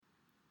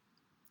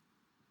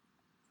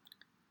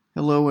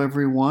Hello,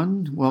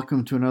 everyone.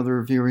 Welcome to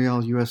another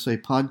VRL USA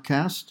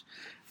podcast.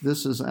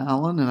 This is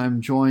Alan, and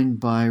I'm joined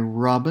by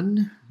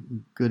Robin.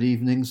 Good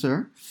evening,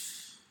 sir.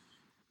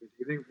 Good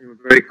evening from a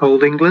very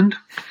cold England.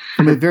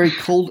 From a very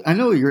cold, I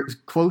know you're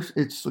close,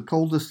 it's the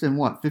coldest in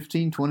what,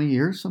 15, 20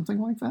 years, something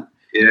like that?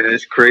 Yeah,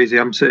 it's crazy.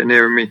 I'm sitting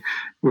here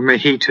with my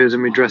heaters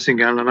and my dressing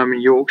gown, and I'm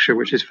in Yorkshire,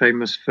 which is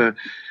famous for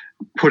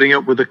putting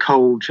up with the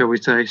cold, shall we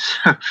say.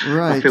 So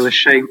right. I feel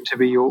ashamed to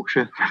be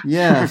Yorkshire.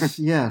 Yes,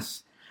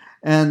 yes.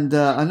 And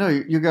I know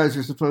you guys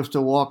are supposed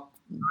to walk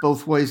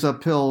both ways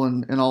uphill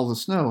and all the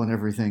snow and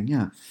everything.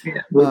 Yeah.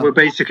 We're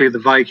basically the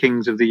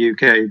Vikings of the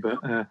UK,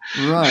 but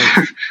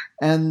right.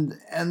 And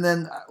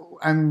then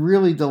I'm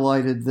really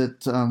delighted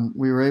that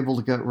we were able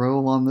to get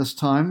Raul on this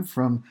time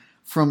from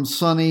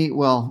sunny.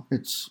 Well,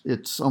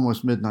 it's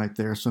almost midnight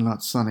there, so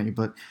not sunny,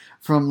 but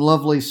from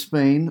lovely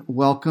Spain.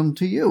 Welcome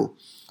to you.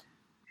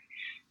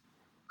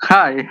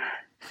 Hi.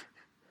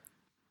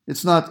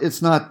 It's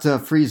not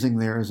freezing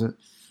there, is it?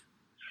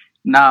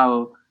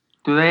 Now,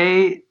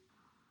 today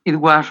it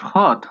was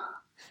hot.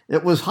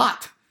 It was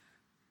hot.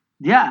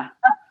 Yeah.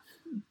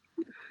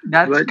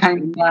 That's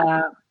kind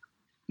of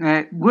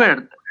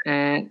weird.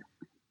 The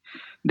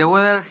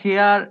weather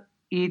here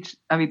is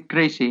a bit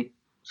crazy.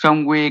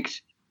 Some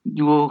weeks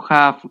you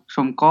have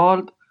some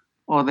cold,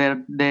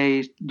 other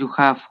days you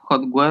have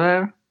hot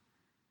weather.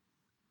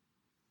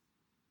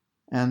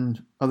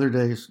 And other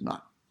days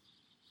not.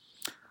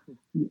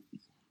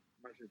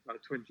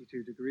 About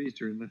 22 degrees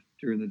during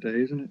the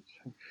day, isn't it?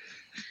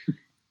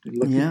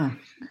 Yeah.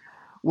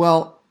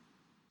 Well,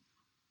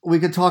 we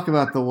could talk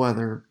about the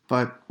weather,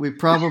 but we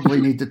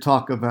probably need to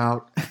talk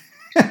about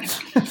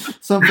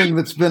something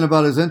that's been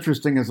about as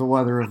interesting as the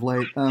weather of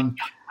late.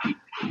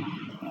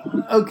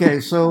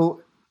 Okay,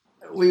 so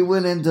we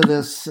went into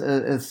this,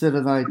 as Sid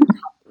and I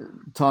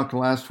talked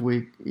last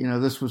week,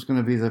 this was going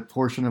to be the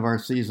portion of our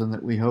season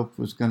that we hoped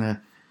was going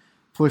to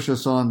push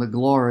us on to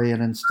glory,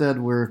 and instead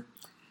we're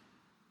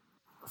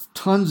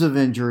tons of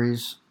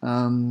injuries,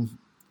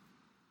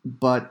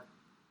 but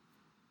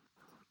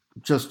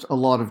just a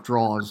lot of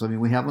draws. I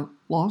mean, we haven't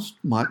lost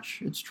much,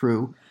 it's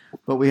true,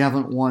 but we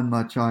haven't won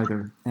much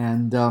either.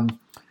 And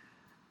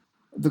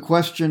the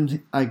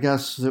question, I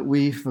guess,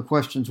 the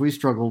questions we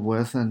struggled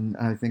with, and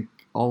I think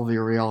all of the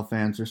Real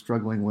fans are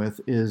struggling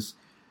with,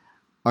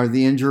 are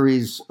the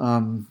injuries,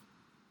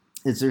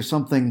 is there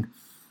something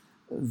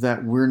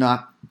that we're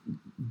not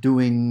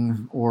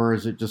doing, or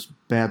is it just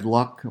bad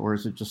luck, or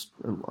is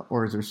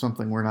there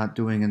something we're not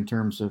doing in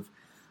terms of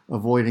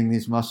avoiding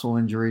these muscle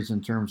injuries,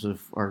 in terms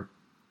of our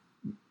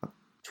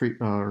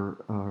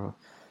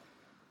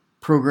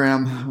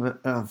program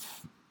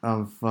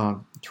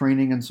of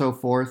training and so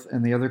forth?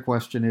 And the other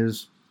question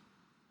is,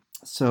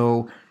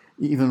 so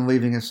even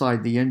leaving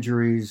aside the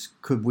injuries,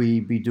 could we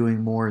be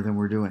doing more than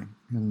we're doing?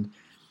 And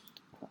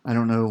I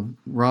don't know,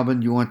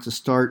 Robin, you want to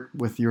start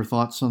with your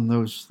thoughts on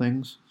those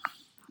things?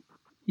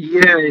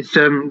 Yeah, it's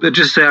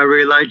just say I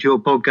really liked your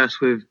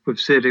podcast with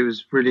Sid. It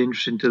was really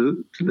interesting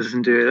to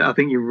listen to it. I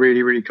think you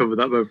really, really covered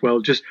that both well.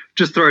 Just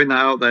throwing that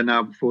out there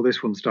now before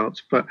this one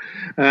starts. But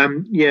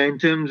in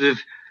terms of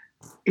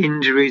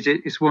injuries,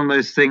 it's one of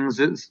those things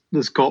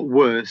that's got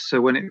worse. So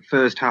when it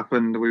first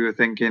happened, we were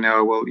thinking,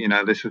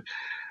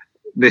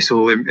 this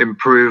will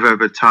improve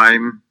over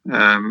time,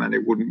 and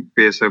it wouldn't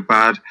be so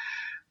bad.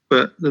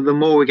 But the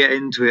more we get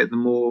into it, the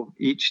more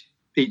each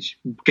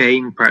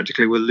game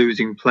practically we're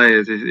losing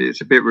players. It's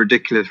a bit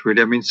ridiculous,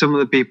 really. I mean, some of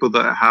the people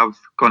that have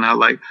gone out,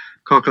 like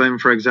Coquelin,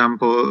 for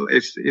example,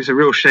 it's a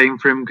real shame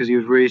for him because he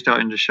was really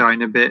starting to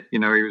shine a bit. He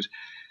was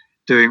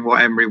doing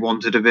what Emery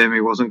wanted of him.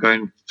 He wasn't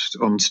going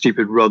on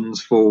stupid runs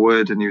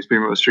forward, and he was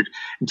being more strict.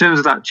 In terms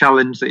of that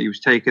challenge that he was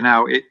taken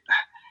out, it's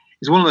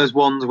one of those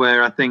ones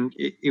where I think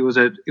it was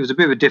a bit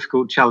of a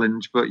difficult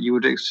challenge, but you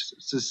would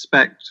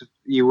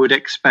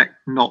expect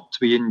not to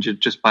be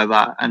injured just by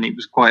that, and it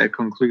was quite a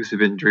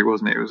conclusive injury,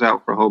 wasn't it? It was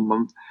out for a whole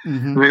month.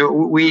 Mm-hmm. I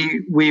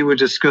mean, we were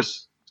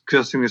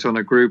discussing this on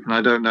a group, and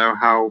I don't know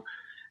how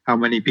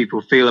many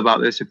people feel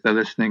about this if they're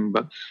listening,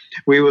 but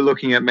we were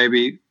looking at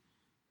maybe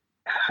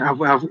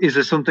is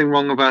there something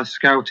wrong with our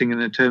scouting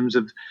in terms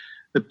of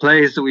the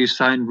players that we've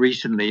signed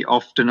recently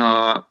often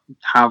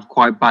have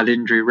quite bad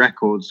injury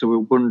records, so we're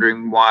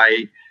wondering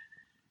why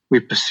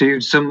we've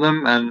pursued some of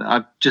them. And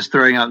I'm just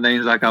throwing out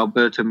names like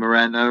Alberto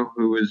Moreno,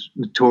 who was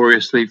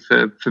notoriously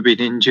for being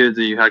injured.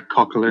 You had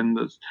Coquelin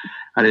that's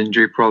had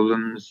injury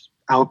problems.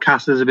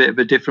 Alcácer's a bit of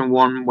a different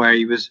one, where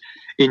he was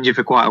injured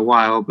for quite a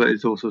while, but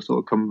it's also sort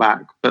of come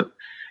back. But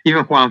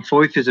even Juan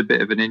Foyth is a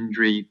bit of an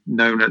injury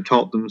known at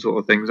Tottenham sort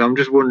of things. I'm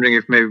just wondering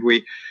if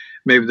maybe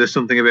there's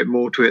something a bit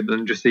more to it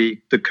than just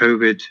the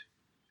COVID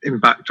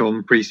impact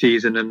on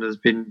pre-season and has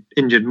been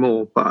injured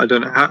more. But I don't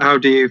know. How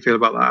do you feel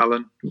about that,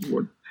 Alan?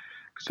 Because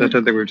I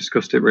don't think we've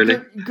discussed it really.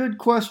 Good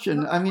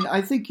question. I mean,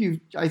 I think you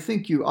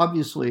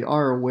obviously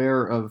are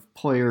aware of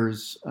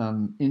players'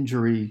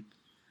 injury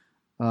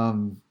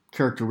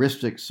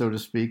characteristics, so to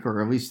speak,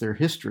 or at least their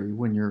history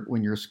when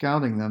you're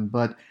scouting them.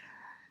 But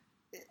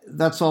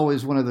that's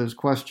always one of those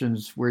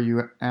questions where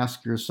you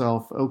ask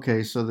yourself,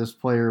 okay, so this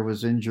player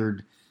was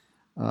injured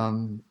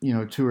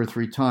 2 or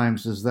 3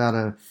 times. Is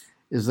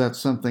that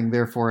something?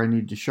 Therefore, I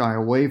need to shy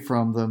away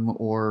from them,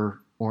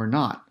 or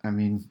not? I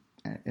mean,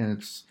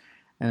 and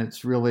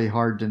it's really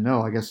hard to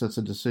know. I guess that's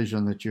a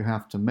decision that you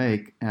have to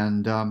make,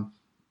 and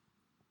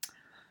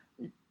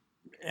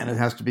it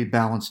has to be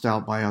balanced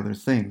out by other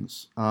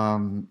things.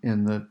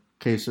 In the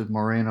case of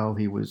Moreno,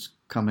 he was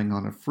coming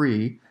on a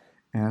free,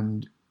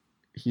 and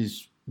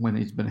when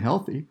he's been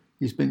healthy,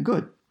 he's been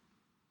good.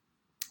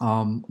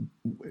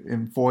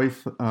 In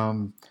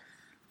Foyth,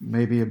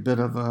 maybe a bit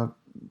of a,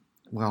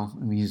 well,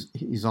 I mean,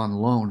 he's on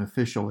loan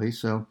officially,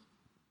 so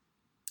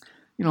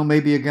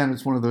maybe again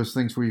it's one of those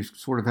things where you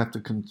sort of have to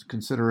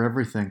consider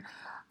everything.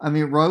 I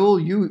mean,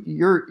 Raul,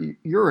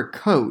 you're a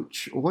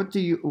coach. What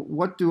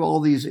do all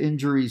these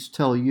injuries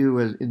tell you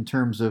in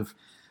terms of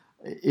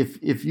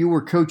if you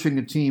were coaching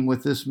a team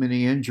with this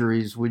many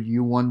injuries, would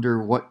you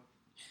wonder what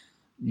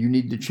you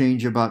need to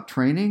change about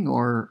training,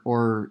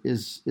 or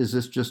is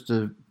this just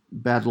a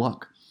bad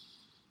luck?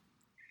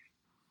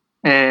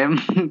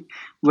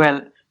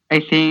 Well, I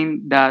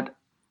think that,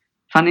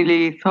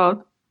 funnily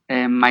thought,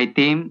 my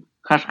team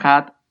has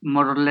had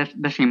more or less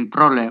the same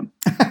problem.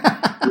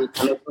 With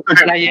a lot of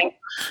players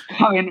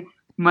having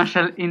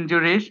muscle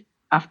injuries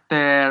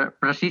after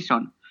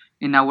pre-season.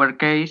 In our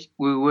case,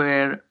 we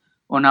were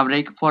on a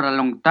break for a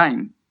long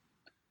time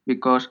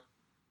because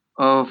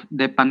of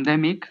the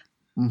pandemic.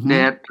 Mm-hmm.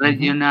 The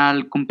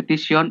regional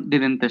competition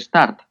didn't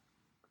start.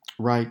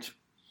 Right.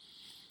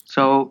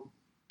 So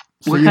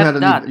you had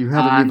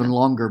an even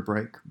longer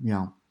break.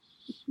 Yeah.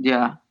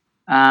 Yeah.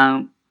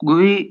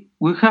 We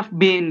have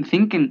been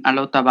thinking a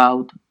lot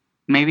about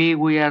maybe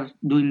we are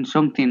doing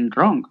something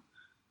wrong.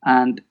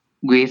 And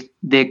with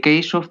the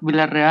case of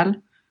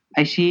Villarreal,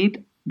 I see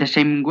it the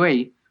same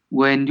way.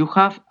 When you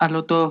have a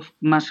lot of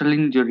muscle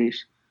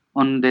injuries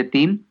on the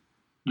team,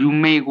 you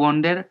may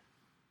wonder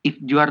if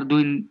you are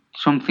doing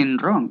something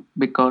wrong,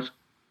 because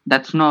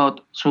that's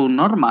not so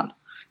normal.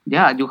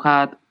 Yeah, you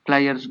had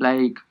players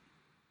like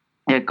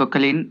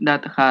Coquelin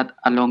that had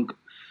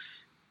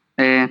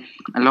a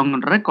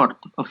long record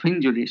of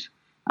injuries,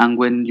 and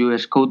when you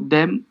scout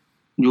them,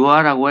 you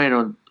are aware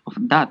of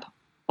that,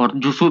 or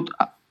you should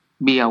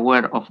be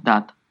aware of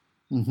that.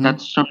 Mm-hmm.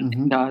 That's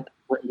something that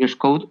when you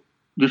scout,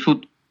 you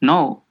should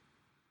know.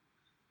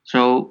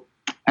 So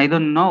I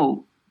don't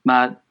know,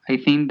 but I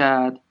think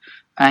that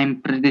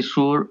I'm pretty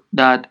sure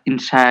that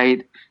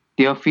inside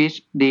the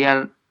office they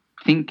are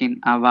thinking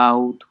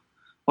about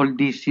all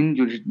these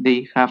injuries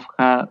they have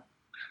had.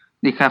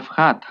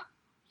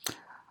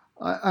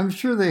 I'm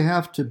sure they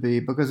have to be,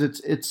 because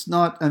it's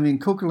not. I mean,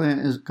 Coquelin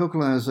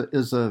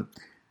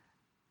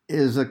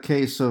is a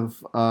case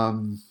of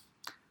a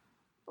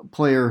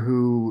player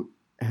who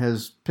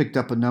has picked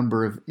up a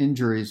number of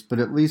injuries, but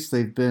at least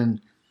they've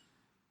been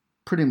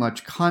pretty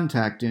much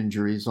contact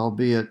injuries,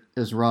 albeit,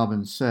 as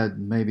Robin said,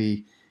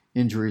 maybe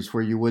injuries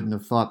where you wouldn't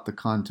have thought the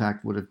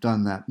contact would have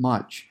done that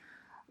much.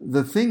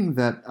 The thing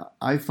that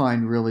I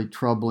find really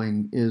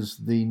troubling is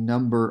the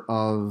number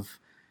of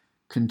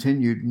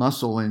continued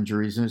muscle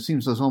injuries, and it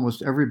seems as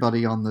almost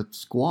everybody on the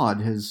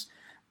squad has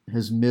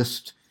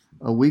missed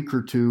a week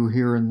or two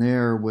here and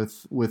there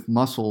with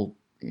muscle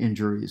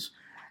injuries.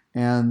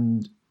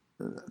 And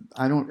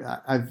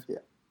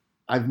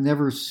I've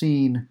never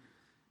seen.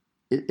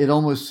 It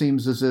almost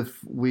seems as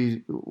if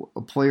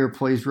a player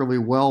plays really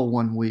well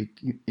one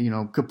week.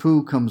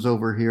 Capoue comes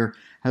over here,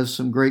 has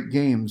some great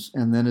games,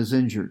 and then is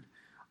injured.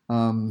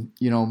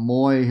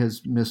 Moy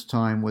has missed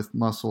time with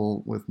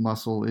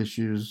muscle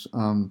issues.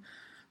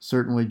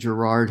 Certainly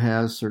Gerard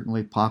has.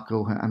 Certainly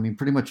Paco. I mean,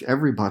 pretty much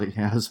everybody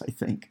has, I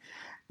think.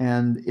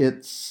 And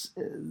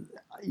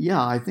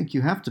I think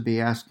you have to be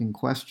asking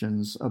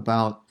questions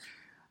about,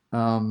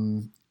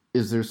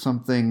 is there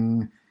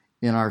something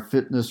in our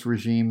fitness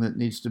regime that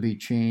needs to be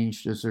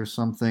changed? Is there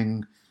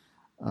something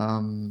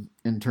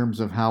in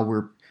terms of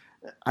how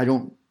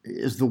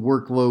is the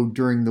workload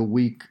during the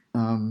week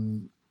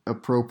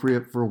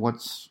appropriate for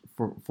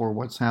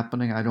what's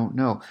happening? I don't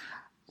know.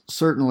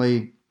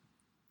 Certainly,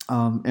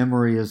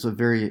 Emery is a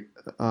very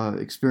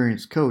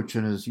experienced coach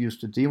and is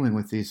used to dealing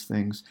with these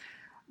things,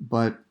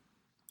 but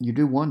you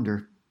do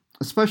wonder,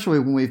 especially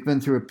when we've been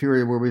through a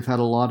period where we've had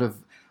a lot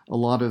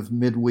of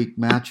midweek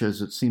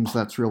matches. It seems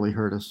that's really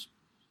hurt us.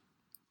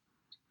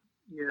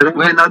 Yeah, I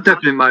mean, that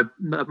definitely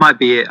might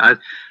be it.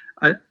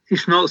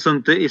 It's not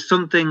something. It's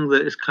something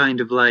that is kind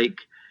of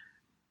like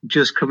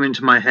just come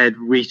into my head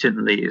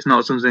recently. It's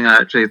not something I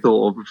actually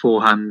thought of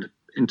beforehand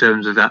in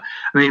terms of that.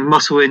 I mean,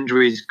 muscle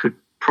injuries could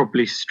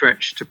probably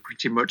stretch to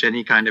pretty much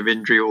any kind of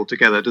injury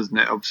altogether, doesn't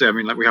it? Obviously, I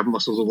mean, like, we have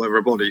muscles all over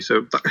our body,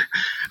 so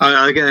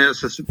again,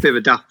 it's a bit of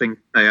a daft thing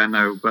to say, I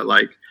know, but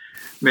like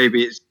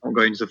maybe it's not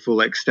going to the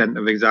full extent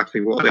of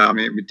exactly what they are. I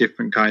mean, it'd be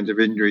different kinds of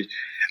injuries.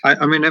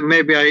 I mean,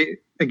 maybe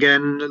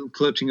again,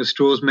 clutching at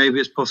straws, maybe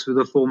it's possibly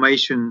the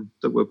formation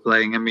that we're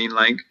playing. I mean,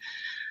 like,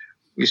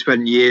 we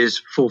spent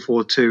years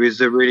 4-4-2. Is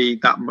there really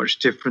that much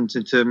difference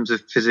in terms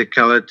of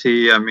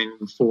physicality? I mean,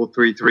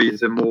 4-3-3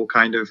 is a more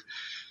kind of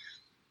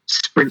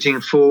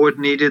sprinting forward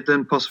needed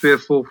than possibly a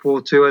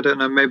 4-4-2. I don't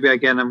know. Maybe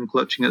again I'm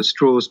clutching at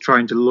straws,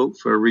 trying to look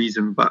for a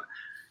reason, but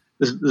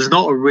there's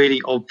not a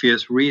really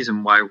obvious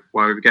reason why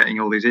we're getting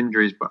all these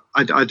injuries. But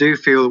I do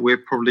feel that we're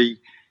probably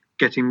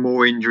getting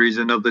more injuries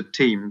than other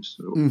teams.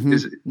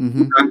 Is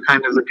that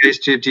kind of the case?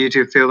 Do you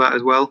two feel that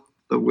as well?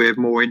 That we're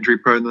more injury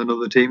prone than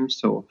other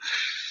teams? Or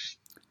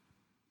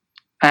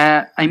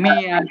I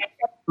may add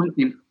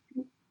something.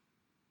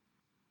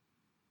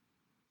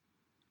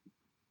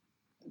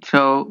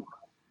 So,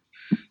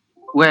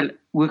 well,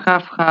 we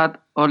have had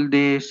all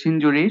these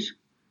injuries,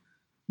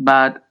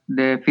 but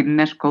the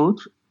fitness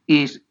coach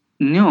is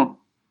new.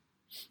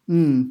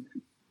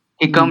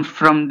 He comes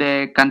from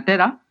the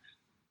cantera.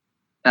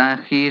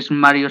 He is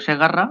Mario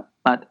Segarra,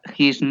 but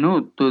he's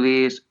new to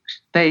this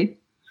state.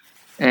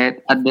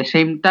 At the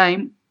same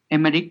time,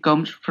 Emery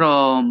comes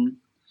from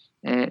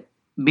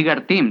bigger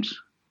teams,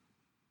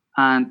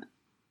 and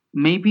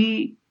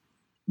maybe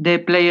the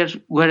players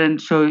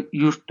weren't so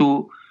used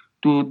to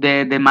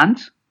the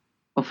demands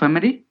of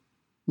Emery.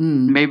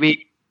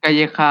 Maybe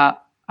Calleja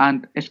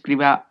and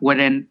Escribá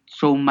weren't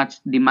so much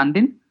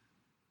demanding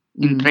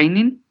in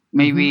training.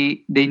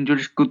 Maybe the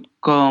injuries could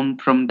come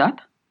from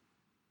that.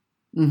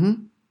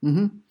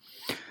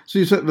 So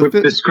you said with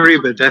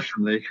Escribá,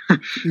 definitely.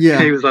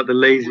 Yeah, he was like the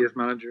laziest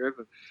manager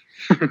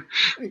ever.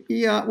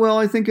 Yeah, well,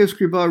 I think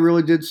Escribá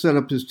really did set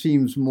up his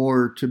teams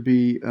more to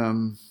be.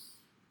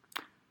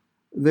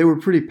 They were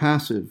pretty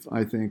passive,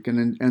 I think,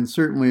 and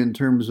certainly in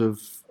terms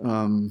of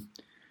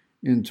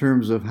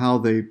how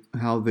they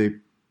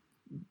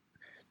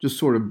just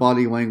sort of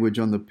body language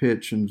on the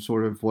pitch and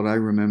sort of what I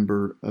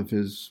remember of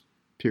his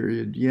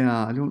period.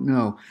 Yeah, I don't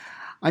know.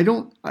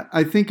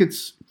 I think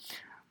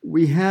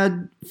we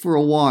had for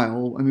a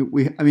while. I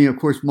mean, of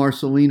course,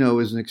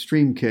 Marcelino is an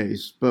extreme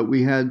case, but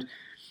we had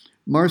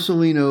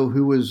Marcelino,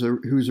 who's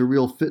a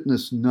real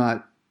fitness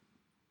nut,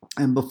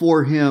 and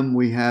before him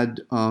we had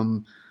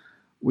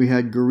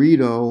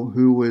Garrido,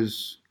 who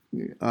was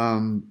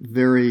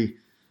very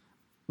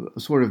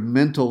sort of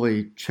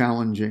mentally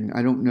challenging.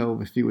 I don't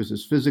know if he was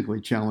as physically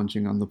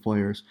challenging on the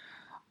players.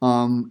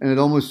 And it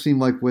almost seemed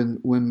like when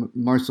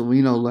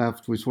Marcelino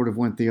left, we sort of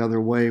went the other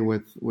way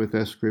with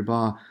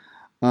Escribá.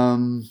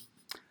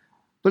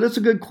 But that's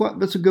a good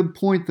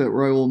point that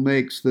Raul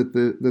makes, that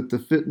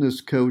the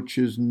fitness coach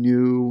is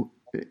new.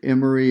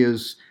 Emery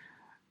is,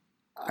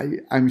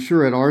 I'm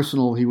sure at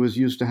Arsenal he was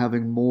used to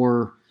having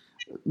more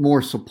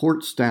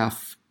support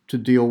staff to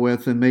deal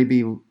with, and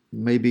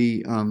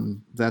maybe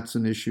that's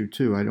an issue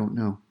too. I don't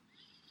know.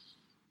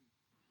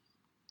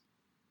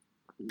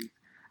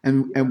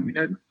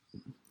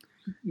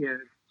 Yeah,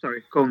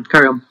 sorry, go on,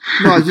 carry on.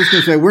 No, I was just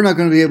going to say we're not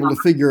going to be able to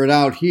figure it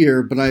out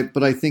here, but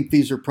I think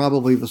these are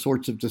probably the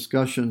sorts of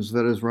discussions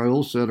that, as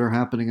Raul said, are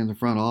happening in the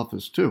front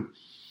office too.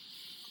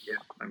 Yeah,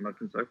 I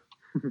imagine so.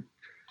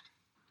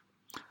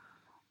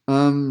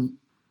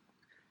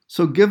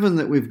 So given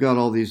that we've got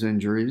all these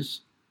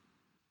injuries,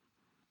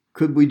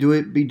 could we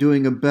be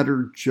doing a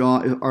better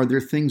job? Are there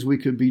things we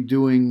could be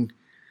doing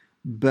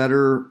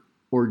better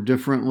or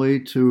differently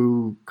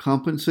to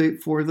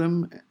compensate for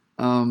them?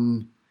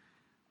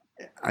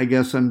 I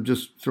guess I'm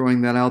just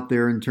throwing that out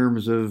there in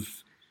terms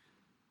of,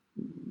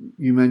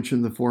 you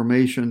mentioned the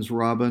formations,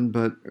 Robin,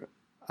 but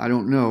I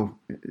don't know.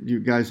 You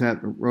guys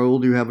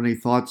Raul, do you have any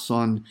thoughts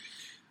on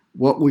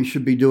what we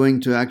should be doing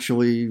to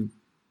actually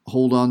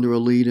hold on to a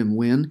lead and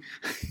win?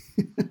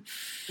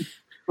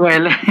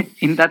 Well,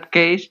 in that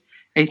case,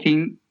 I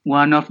think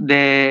one of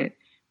the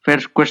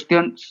first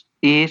questions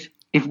is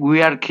if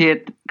we are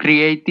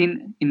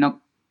creating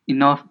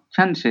enough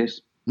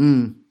chances.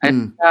 I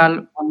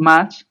recall a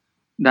match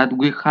that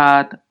we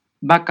had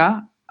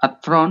Baca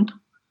at front,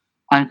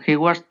 and he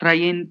was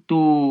trying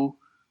to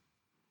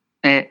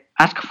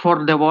ask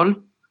for the ball,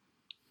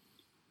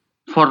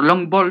 for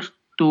long balls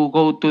to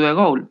go to the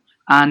goal,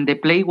 and the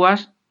play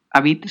was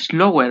a bit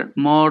slower,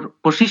 more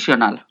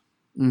positional.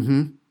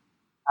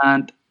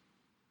 And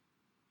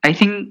I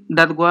think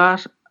that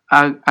was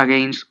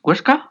against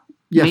Huesca,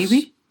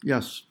 maybe?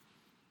 Yes.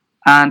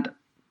 And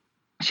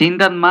seeing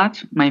that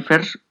match, my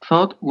first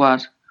thought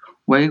was,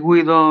 why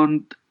we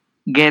don't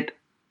get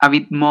a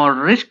bit more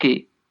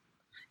risky,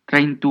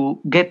 trying to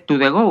get to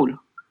the goal?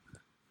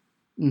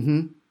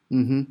 You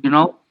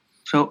know?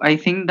 So I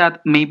think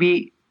that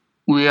maybe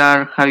we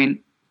are having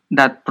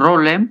that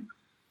problem.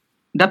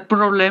 That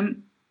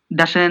problem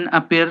doesn't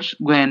appear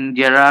when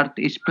Gerrard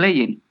is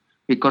playing,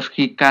 because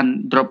he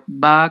can drop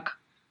back,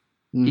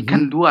 he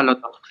can do a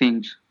lot of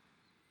things.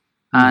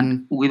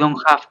 And we don't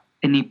have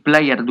any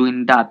player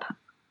doing that.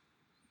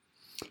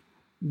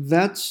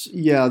 That's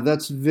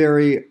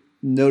very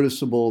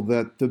noticeable,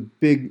 that the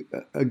big,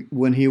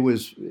 when he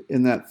was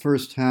in that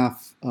first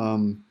half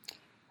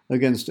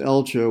against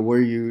Elche,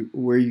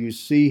 where you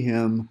see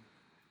him,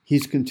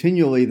 he's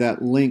continually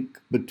that link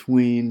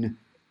between,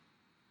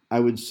 I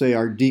would say,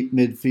 our deep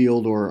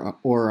midfield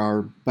or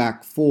our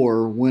back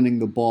four winning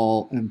the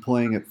ball and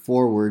playing it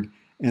forward,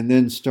 and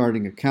then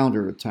starting a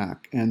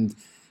counterattack. And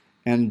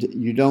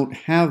you don't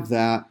have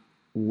that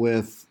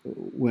with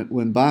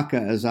when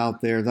Baca is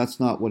out there. That's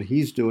not what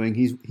he's doing.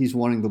 He's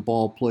wanting the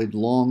ball played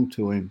long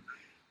to him.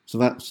 So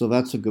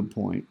that's a good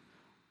point.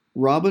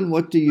 Robin,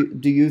 what do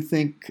you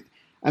think?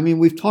 I mean,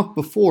 we've talked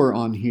before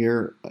on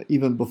here,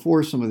 even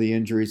before some of the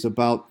injuries,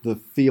 about the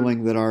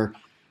feeling that our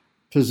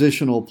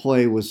positional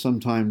play was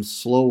sometimes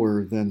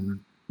slower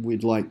than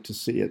we'd like to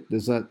see it.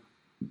 Do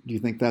you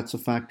think that's a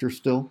factor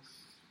still?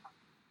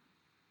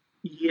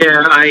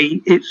 Yeah,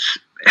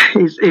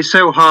 it's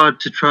so hard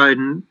to try,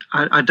 and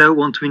I don't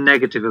want to be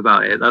negative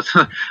about it.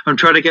 I'm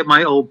trying to get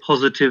my old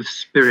positive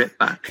spirit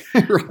back.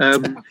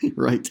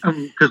 Right.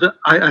 Because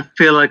I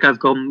feel like I've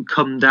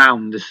come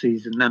down this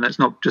season, and it's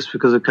not just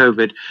because of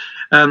COVID.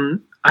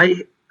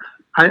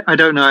 I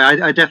don't know.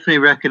 I definitely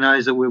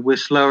recognise that we're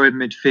slower in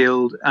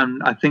midfield,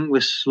 and I think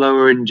we're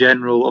slower in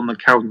general on the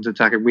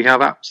counter-attacking. We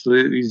have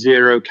absolutely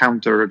zero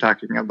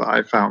counter-attacking that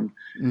I found.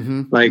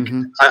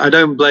 Mm-hmm, I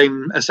don't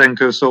blame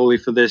Asenko solely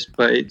for this,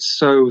 but it's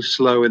so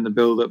slow in the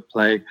build-up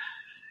play.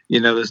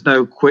 There's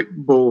no quick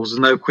balls,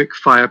 there's no quick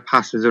fire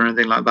passes or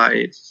anything like that.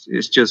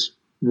 It's just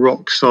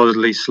rock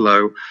solidly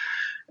slow.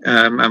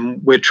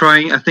 And we're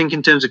trying, I think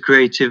in terms of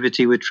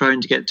creativity, we're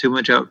trying to get too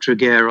much out of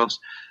Trigueros.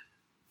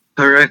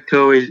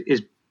 Parejo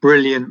is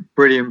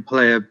brilliant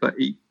player, but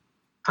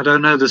I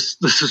don't know. There's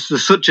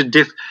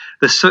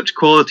such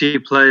quality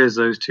players,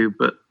 those two,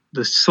 but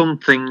there's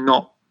something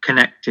not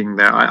connecting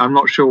there. I'm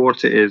not sure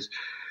what it is,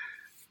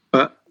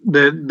 but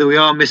we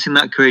are missing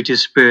that creative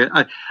spirit.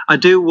 I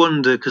do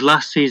wonder, because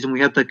last season we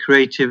had the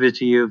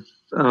creativity of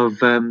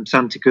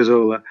Santi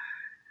Cazorla.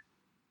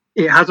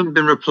 It hasn't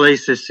been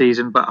replaced this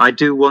season, but I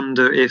do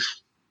wonder if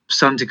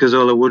Santi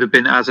Cazorla would have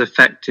been as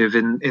effective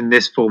in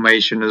this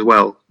formation as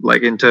well.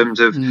 Like in terms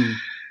of,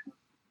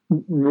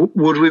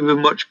 would we be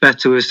much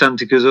better with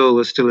Santi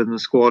Cazorla still in the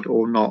squad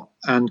or not?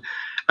 And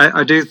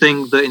I do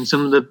think that in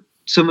some of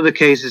the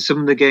cases, some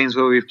of the games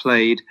where we've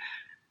played,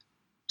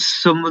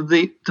 some of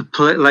the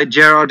play, like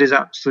Gerrard is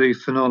absolutely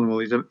phenomenal.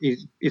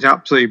 He's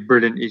absolutely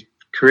brilliant. He's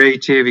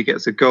creative. He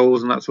gets the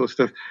goals and that sort of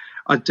stuff.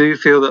 I do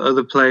feel that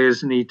other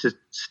players need to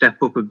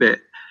step up a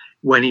bit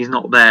when he's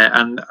not there.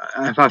 And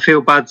I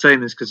feel bad saying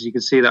this because you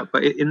can see that,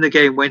 but in the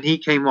game when he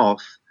came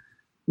off,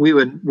 we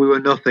were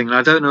nothing. And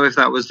I don't know if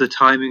that was the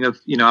timing of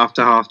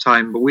after half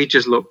time, but we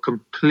just looked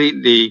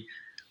completely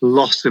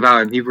lost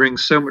without him. He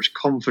brings so much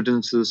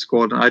confidence to the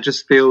squad, and I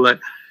just feel that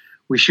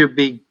we should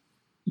be.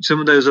 Some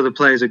of those other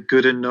players are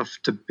good enough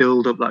to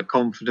build up that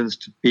confidence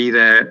to be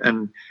there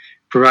and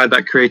provide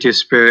that creative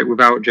spirit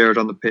without Gerrard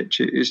on the pitch.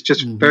 It's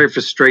just very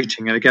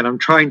frustrating. And again, I'm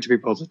trying to be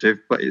positive,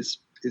 but it's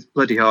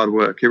bloody hard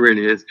work. It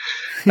really is.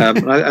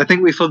 I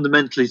think we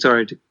fundamentally,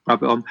 sorry to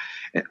wrap it on,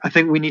 I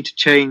think we need to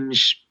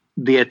change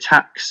the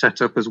attack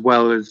setup as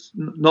well as,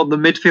 not the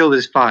midfield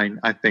is fine,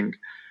 I think,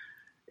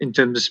 in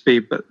terms of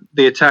speed, but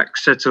the attack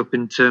setup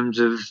in terms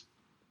of,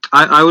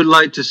 I would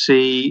like to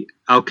see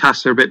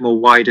Alcácer a bit more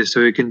wider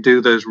so he can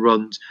do those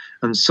runs,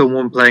 and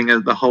someone playing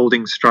as the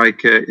holding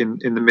striker in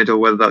the middle,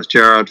 whether that's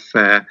Gerard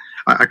Fair.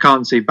 I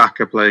can't see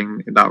Baca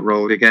playing that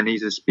role. Again,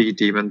 he's a speed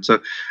demon.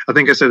 So I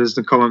think I said this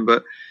in common,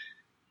 but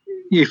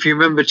if you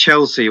remember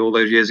Chelsea all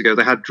those years ago,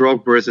 they had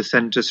Drogba as a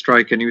centre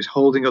striker and he was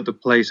holding up the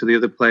play so the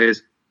other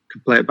players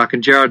could play it back.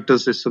 And Gerrard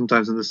does this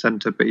sometimes in the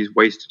centre, but he's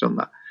wasted on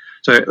that.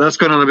 So that's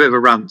gone on a bit of a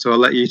rant, so I'll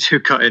let you two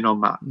cut in on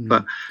that.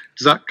 But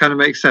does that kind of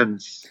make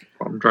sense,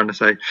 what I'm trying to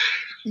say?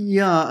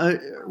 Yeah,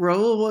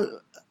 Raul,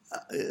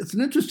 it's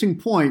an interesting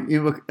point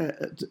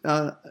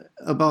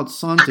about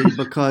Santi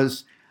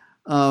because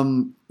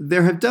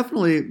there have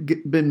definitely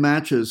been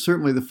matches,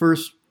 certainly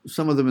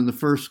some of them in the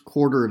first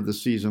quarter of the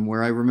season,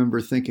 where I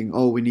remember thinking,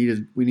 "Oh, we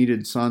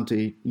needed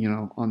Santi,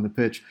 on the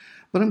pitch."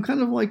 But I'm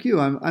kind of like you.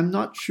 I'm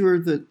not sure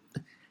that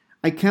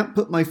I can't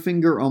put my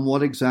finger on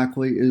what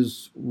exactly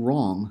is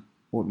wrong.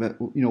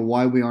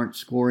 Why we aren't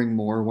scoring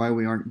more, why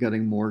we aren't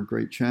getting more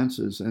great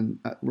chances. And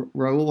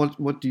Raul,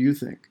 what do you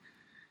think?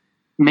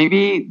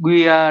 Maybe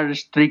we are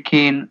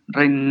striking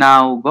right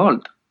now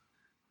gold,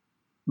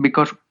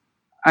 because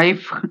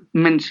I've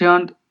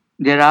mentioned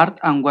Gerrard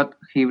and what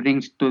he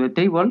brings to the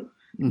table.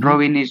 Mm-hmm.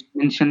 Robin is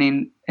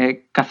mentioning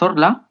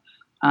Cazorla,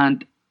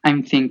 and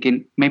I'm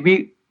thinking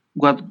maybe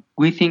what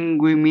we think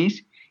we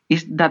miss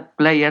is that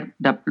player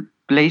that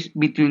plays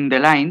between the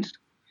lines,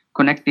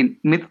 connecting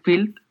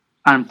midfield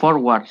and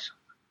forwards,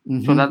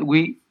 so that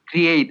we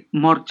create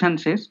more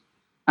chances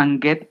and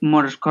get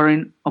more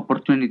scoring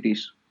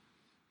opportunities.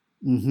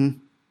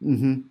 And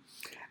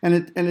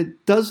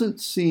it doesn't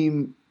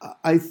seem.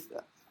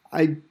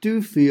 I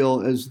do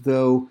feel as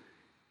though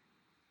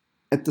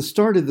at the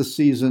start of the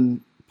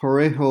season,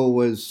 Parejo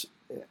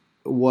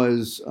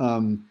was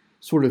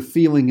sort of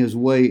feeling his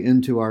way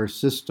into our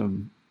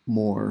system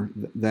more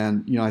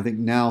than I think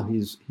now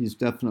he's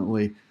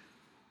definitely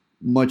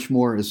much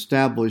more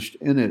established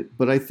in it.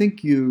 But I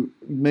think you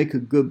make a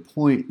good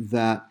point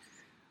that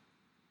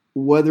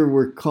whether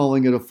we're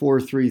calling it a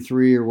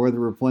 4-3-3 or whether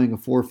we're playing a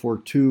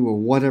 4-4-2 or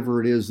whatever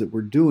it is that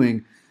we're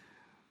doing,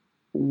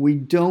 we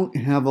don't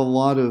have a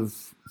lot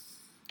of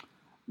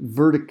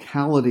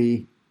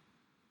verticality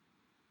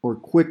or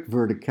quick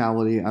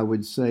verticality, I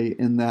would say,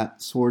 in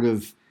that sort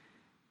of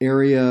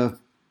area,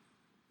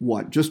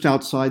 just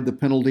outside the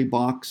penalty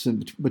box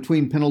and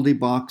between penalty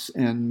box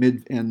and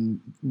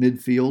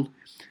midfield.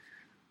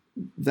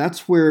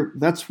 That's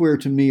where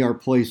to me our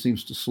play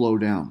seems to slow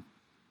down.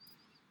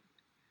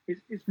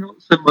 It's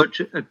not so much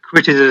a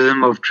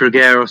criticism of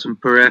Trigueros and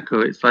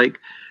Parejo. It's like,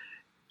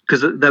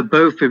 because they're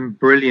both been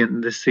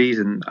brilliant this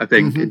season, I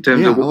think, in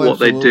terms of what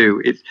they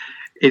do.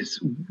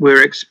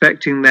 We're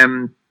expecting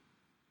that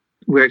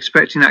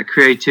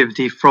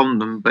creativity from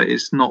them, but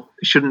it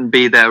shouldn't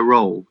be their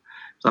role.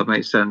 If that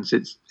makes sense.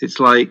 It's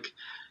like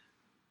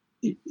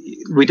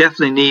we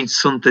definitely need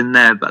something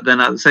there, but then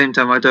at the same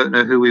time, I don't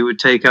know who we would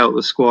take out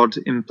the squad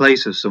in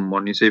place of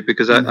someone. You see,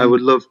 because I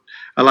would love.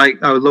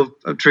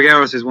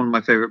 Trigueros is one of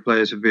my favorite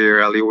players for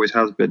Villarreal. He always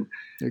has been.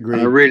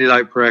 Agreed. I really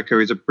like Parejo.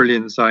 He's a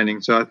brilliant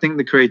signing. So I think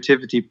the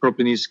creativity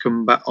probably needs to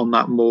come back on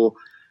that more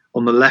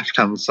on the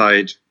left-hand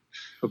side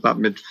of that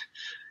mid.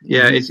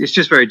 Yeah, it's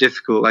just very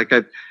difficult. Like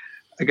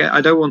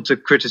I don't want to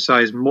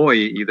criticize Moy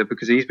either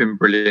because he's been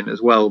brilliant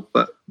as well.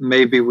 But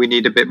maybe we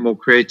need a bit more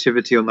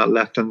creativity on that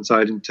left-hand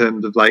side in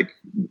terms of when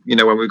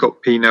we've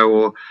got Pino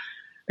or.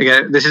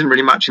 Again, this isn't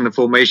really matching the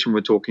formation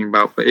we're talking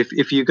about. But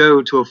if you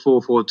go to a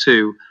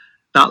 4-4-2,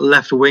 that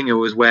left winger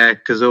was where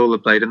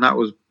Cazorla played, and that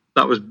was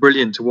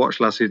brilliant to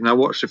watch last season. I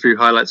watched a few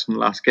highlights from the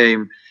last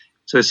game.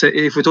 So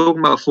if we're talking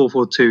about a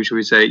 4-4-2, should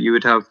we say, you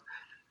would have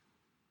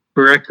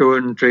Parejo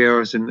and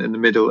Trigueros in the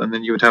middle, and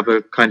then you would have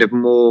a kind of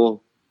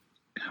more,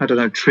 I don't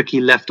know, tricky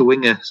left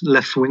winger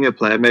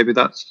player. Maybe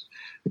that's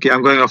okay.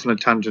 I'm going off on a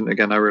tangent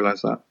again. I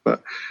realise that,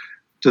 but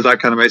does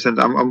that kind of make sense?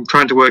 I'm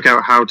trying to work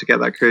out how to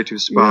get that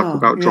creative spark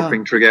without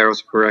dropping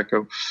Trigueros or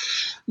Parejo.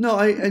 No,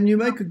 and you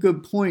make a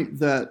good point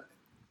that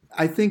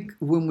I think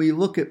when we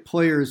look at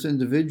players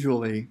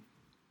individually,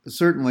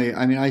 certainly,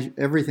 I mean,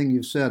 everything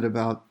you've said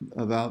about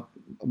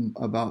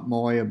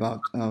Moy,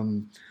 about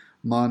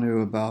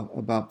Manu,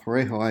 about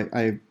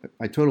Parejo,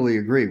 I totally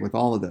agree with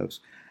all of those.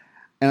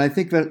 And I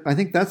think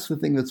that's the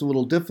thing that's a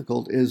little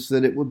difficult, is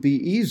that it would be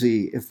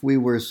easy if we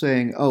were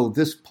saying, oh,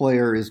 this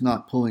player is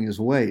not pulling his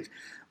weight,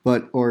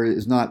 or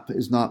is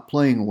not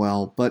playing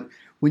well. But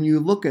when you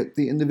look at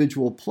the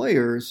individual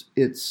players,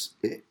 it's,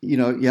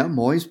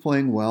 Moy's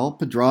playing well,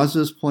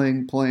 Pedraza's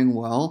playing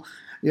well.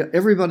 Yeah,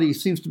 everybody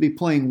seems to be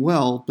playing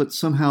well, but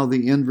somehow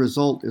the end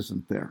result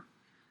isn't there.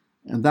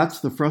 And that's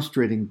the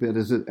frustrating bit,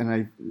 is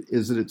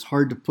that it's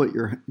hard to put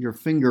your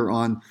finger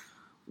on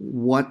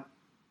what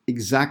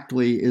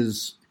exactly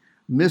is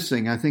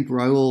missing. I think,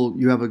 Raul,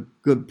 you have a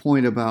good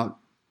point about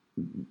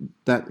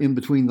that in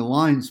between the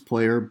lines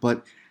player,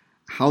 but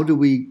how do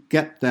we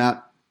get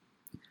that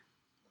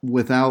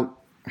with the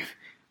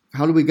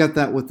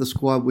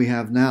squad we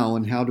have now,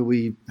 and how do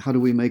we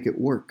make it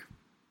work?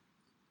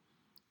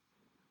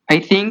 I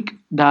think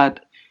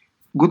that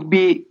would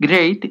be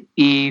great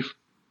if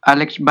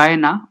Alex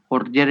Baena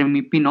or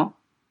Jeremy Pino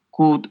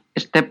could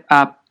step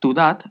up to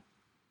that.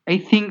 I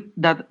think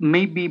that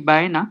maybe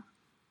Baena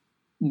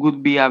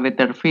would be a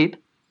better fit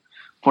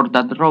for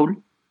that role,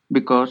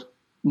 because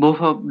both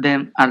of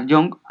them are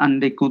young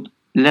and they could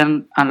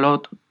learn a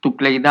lot to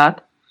play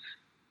that,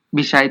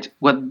 besides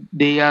what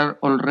they are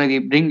already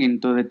bringing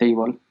to the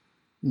table.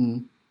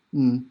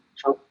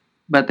 So,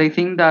 but I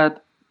think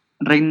that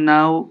right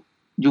now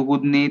you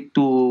would need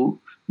to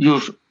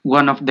use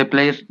one of the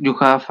players you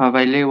have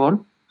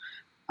available,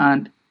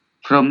 and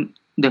from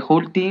the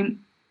whole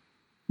team,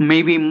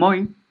 maybe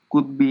Moy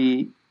could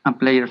be a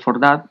player for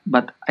that,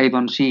 but I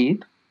don't see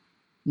it.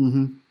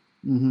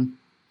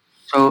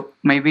 So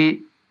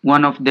maybe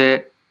one of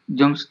the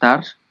young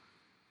stars.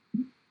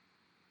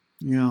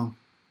 Yeah,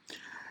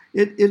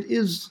 it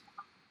is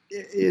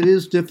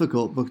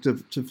difficult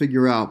to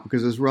figure out,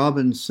 because, as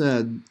Robin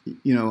said,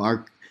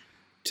 our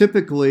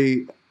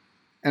typically,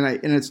 and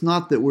it's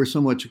not that we're so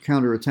much a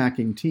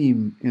counterattacking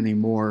team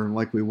anymore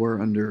like we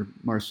were under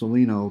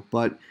Marcelino,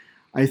 but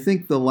I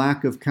think the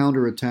lack of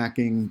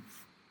counterattacking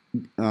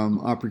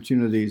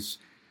opportunities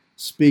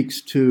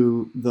speaks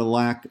to the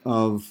lack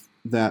of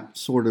that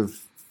sort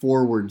of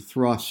forward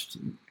thrust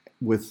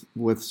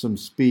with some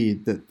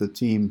speed that the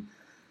team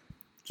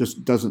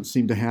just doesn't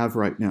seem to have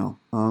right now.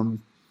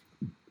 And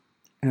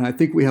I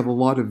think we have a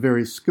lot of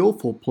very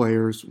skillful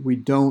players. We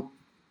don't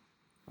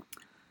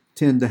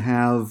tend to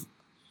have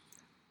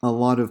a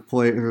lot of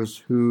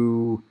players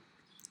who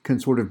can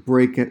sort of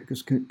break it,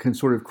 can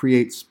sort of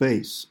create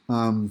space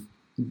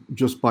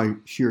just by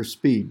sheer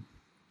speed.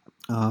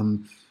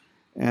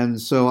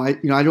 And so I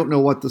don't know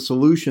what the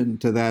solution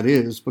to that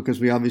is, because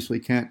we obviously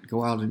can't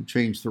go out and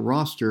change the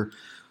roster,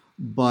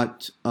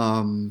 but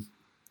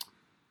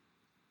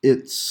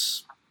it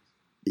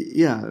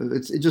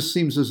just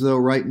seems as though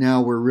right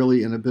now we're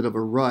really in a bit of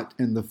a rut,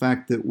 and the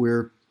fact that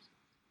we're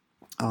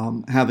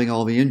having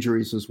all the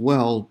injuries as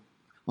well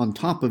on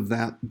top of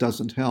that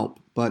doesn't help.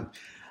 But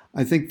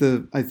I think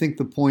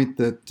the point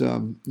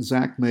that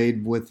Zach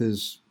made with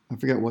his, I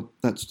forget what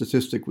that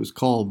statistic was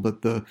called,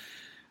 but the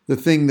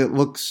thing that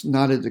looks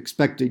not at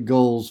expected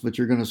goals, but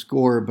you're going to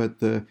score, but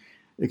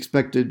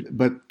expected,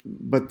 but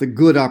the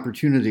good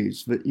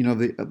opportunities. That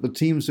the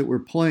teams that we're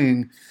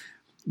playing,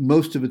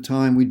 most of the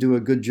time we do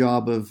a good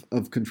job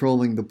of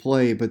controlling the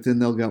play, but then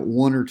they'll get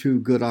one or two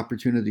good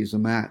opportunities a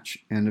match,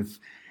 and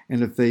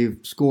if they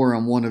score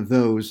on one of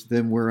those,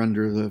 then we're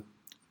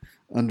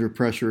under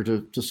pressure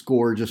to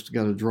score just to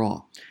get a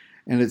draw.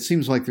 And it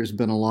seems like there's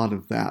been a lot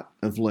of that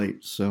of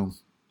late. So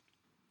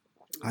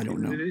I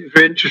don't know. It's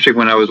very interesting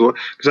when I was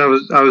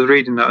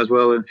reading that as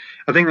well, and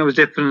I think that was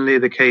definitely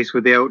the case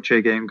with the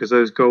Elche game because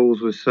those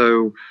goals were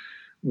so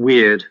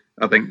weird.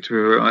 I think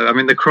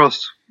the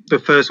cross, the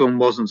first one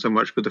wasn't so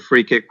much, but the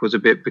free kick was a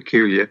bit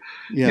peculiar.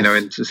 Yes.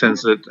 In the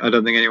sense that I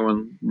don't think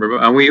anyone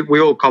and we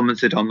all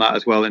commented on that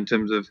as well in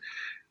terms of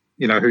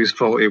whose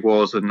fault it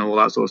was and all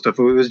that sort of stuff.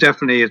 It was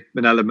definitely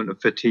an element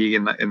of fatigue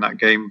in that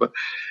game. But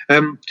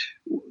there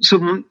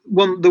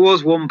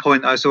was one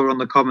point I saw on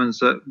the comments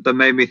that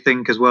made me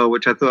think as well,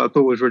 which I thought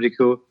was really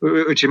cool,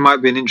 which it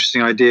might be an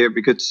interesting idea. It'd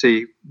be good to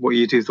see what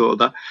you two thought of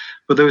that.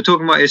 But they were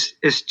talking about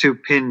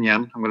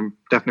Estupiñán, I'm going to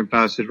definitely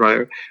pronounce it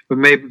right, but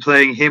maybe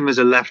playing him as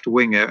a left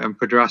winger and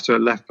Pedraza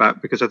at left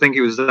back, because I think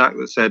it was that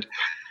said,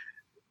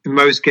 in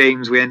most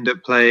games, we end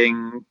up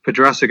playing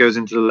Pedraza goes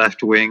into the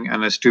left wing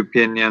and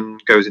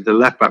Estupiñán goes into the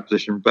left back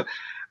position. But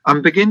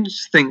I'm beginning to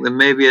think that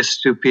maybe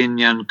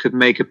Estupiñán could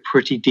make a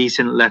pretty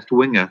decent left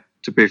winger,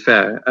 to be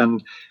fair.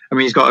 And I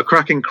mean, he's got a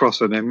cracking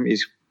cross on him.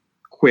 He's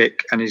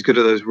quick and he's good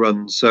at those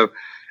runs. So,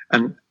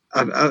 and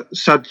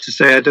sad to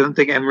say, I don't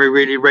think Emery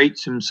really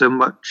rates him so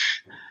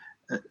much,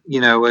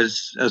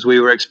 as we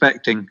were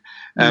expecting,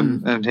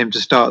 and him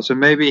to start. So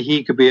maybe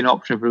he could be an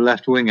option for a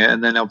left winger.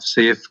 And then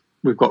obviously if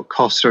we've got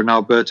Costa and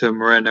Alberto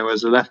Moreno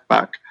as a left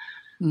back.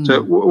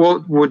 So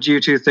what would you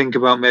two think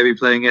about maybe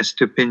playing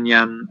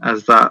Estupiñán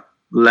as that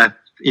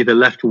either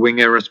left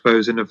winger, I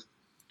suppose, in a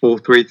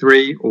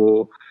 4-3-3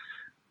 or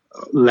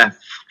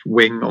left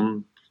wing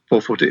on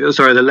 4-4-2?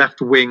 Sorry, the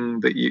left wing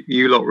that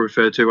you lot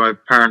refer to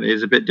apparently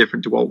is a bit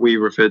different to what we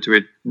refer to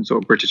it in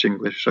sort of British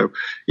English. So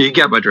you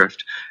get my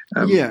drift.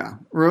 Yeah.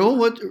 Raul,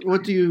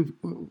 what do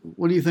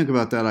you think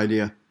about that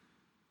idea?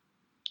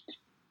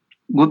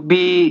 Would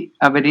be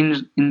a very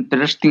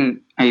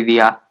interesting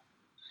idea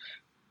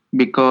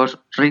because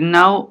right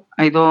now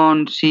I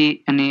don't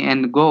see any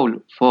end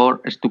goal for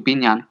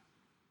Estupiñán.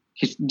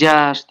 He's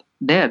just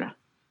there,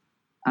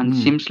 and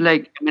seems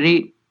like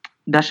Emery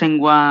doesn't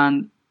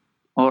want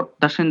or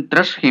doesn't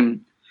trust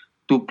him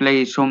to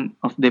play some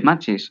of the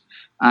matches,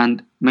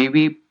 and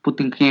maybe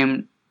putting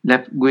him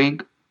left wing.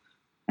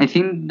 I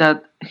think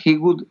that he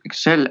would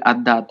excel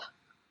at that.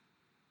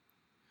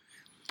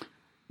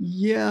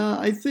 Yeah,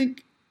 I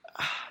think.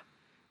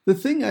 The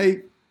thing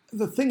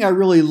I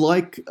really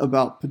like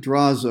about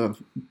Pedraza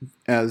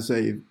as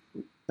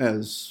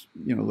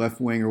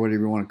left wing or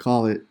whatever you want to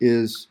call it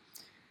is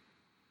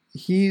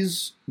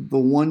he's the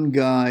one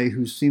guy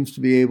who seems to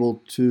be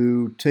able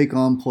to take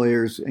on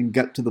players and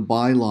get to the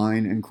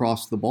byline and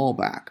cross the ball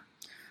back.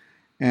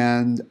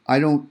 And I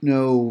don't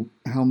know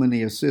how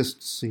many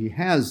assists he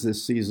has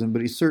this season,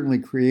 but he certainly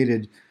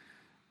created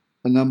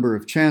a number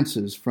of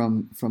chances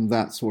from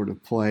that sort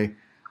of play.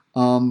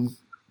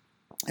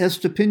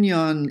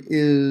 Estupiñán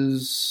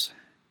is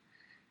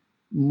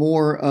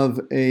more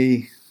of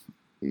a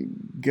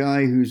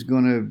guy who's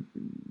going to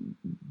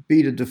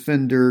beat a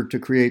defender to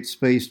create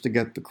space to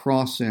get the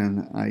cross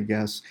in, I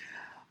guess.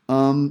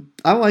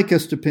 I like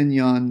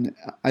Estupiñán.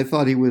 I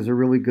thought he was a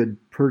really good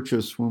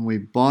purchase when we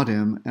bought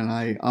him, and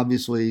I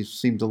obviously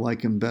seem to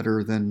like him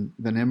better than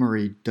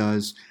Emery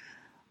does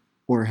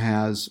or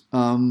has.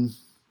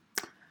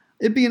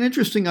 It'd be an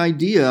interesting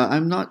idea.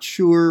 I'm not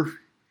sure...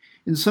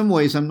 In some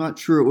ways, I'm not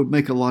sure it would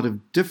make a lot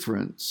of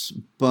difference,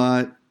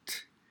 but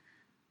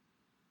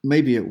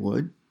maybe it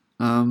would.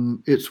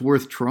 It's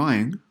worth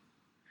trying.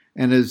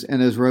 And as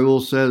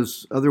Raul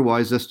says,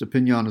 otherwise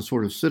Estupiñán is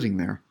sort of sitting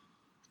there.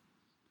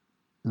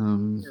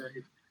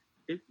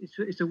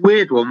 It's a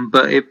weird one,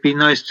 but it'd be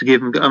nice to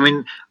give him. I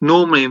mean,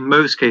 normally in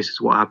most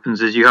cases, what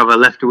happens is you have a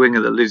left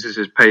winger that loses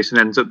his pace and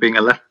ends up being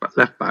a left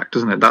back,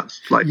 doesn't it? That's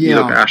like you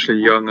look at Ashley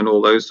Young and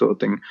all those sort of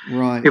things.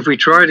 Right. If we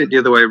tried it the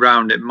other way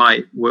around, it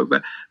might work.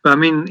 But I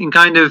mean, in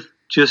kind of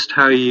just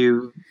how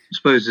you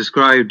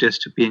described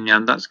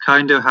Estupiñán, that's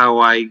kind of how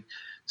I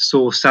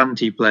saw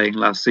Santi playing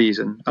last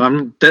season. And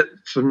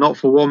I'm not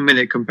for 1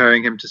 minute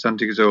comparing him to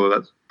Santi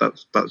Cazorla.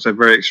 That's a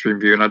very extreme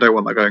view, and I don't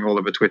want that going all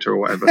over Twitter or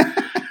whatever.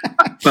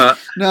 But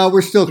no,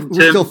 we're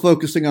still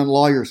focusing on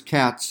lawyers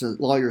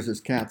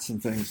as cats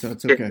and things, so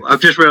it's okay. Yeah, I've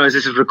just realised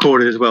this is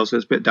recorded as well, so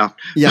it's a bit daft.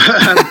 Yeah,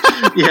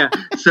 yeah.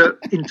 So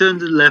in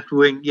terms of left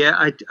wing,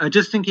 I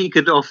just think he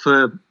could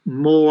offer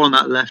more on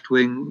that left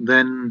wing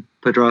than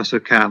Pedraza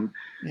can,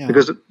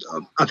 because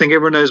I think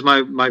everyone knows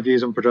my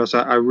views on Pedraza.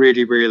 I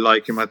really, really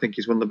like him. I think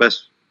he's one of the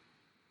best,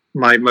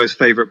 my most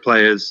favourite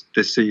players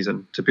this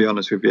season, to be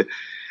honest with you.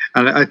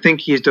 And I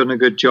think he's done a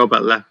good job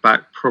at left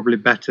back, probably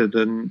better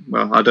than,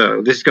 well, I don't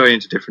know. This is going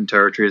into different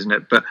territory, isn't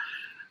it? But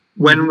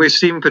when we've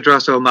seen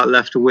Pedraza on that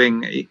left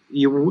wing,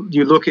 you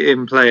look at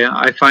him play,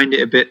 I find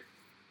it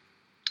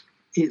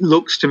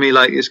looks to me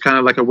like it's kind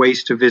of like a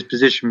waste of his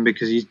position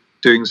because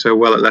doing so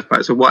well at left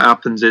back. So what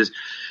happens is,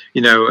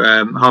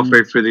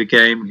 halfway through the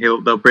game,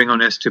 they'll bring on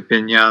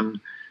Estupiñán,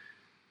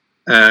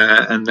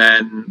 and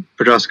then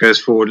Pedrosa goes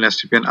forward and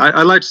Estupiñán.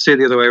 I like to see it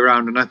the other way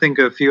around, and I think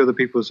a few other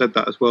people said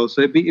that as well.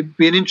 So it'd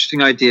be an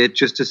interesting idea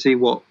just to see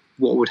what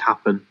would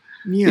happen.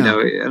 Yeah.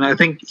 And I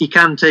think he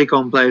can take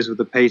on players with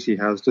the pace he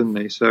has, doesn't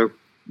he? So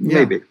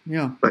maybe.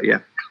 Yeah. But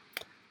yeah.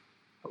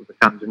 That was a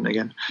tangent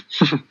again.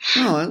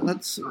 No,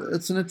 that's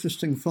an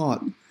interesting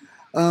thought.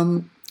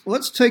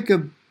 Let's take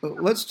a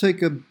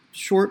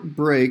short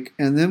break,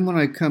 and then when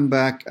I come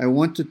back, I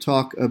want to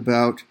talk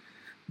about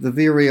the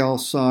Villarreal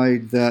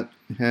side that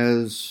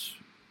has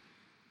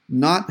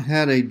not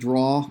had a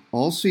draw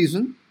all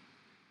season,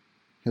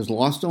 has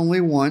lost only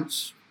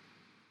once.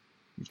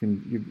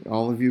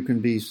 All of you can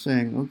be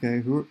saying,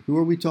 okay, who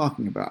are we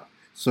talking about?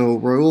 So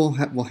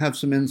Raul will have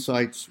some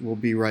insights. We'll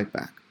be right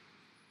back.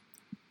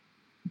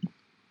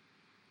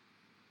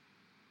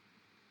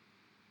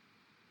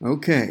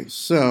 Okay,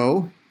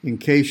 so in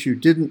case you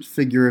didn't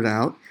figure it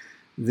out,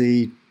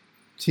 the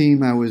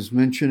team I was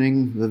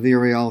mentioning, the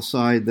Villarreal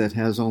side that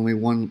has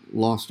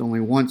lost only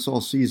once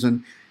all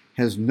season,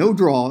 has no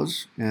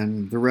draws,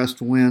 and the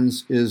rest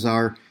wins, is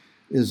our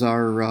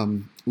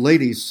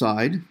ladies'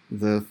 side,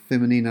 the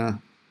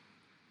Femenina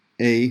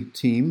A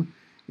team.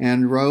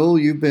 And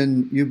Raul, you've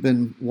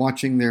been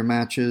watching their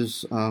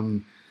matches.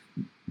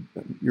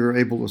 You're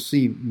able to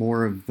see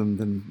more of them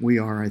than we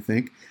are, I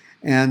think.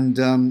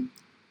 And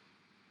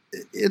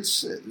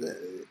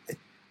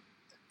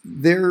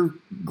they're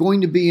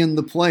going to be in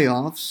the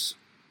playoffs.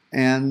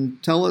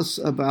 And tell us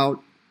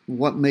about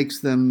what makes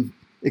them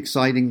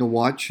exciting to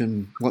watch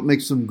and what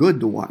makes them good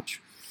to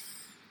watch.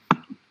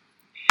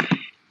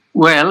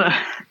 Well,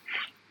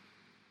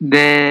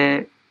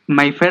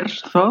 my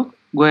first thought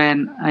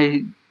when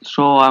I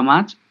saw a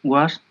match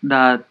was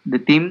that the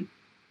team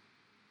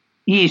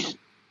has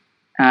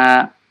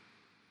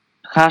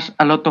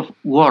a lot of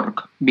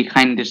work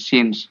behind the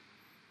scenes.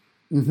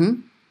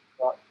 Mm-hmm.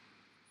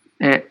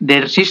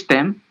 Their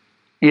system,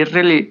 I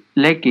really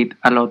like it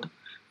a lot.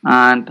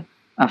 And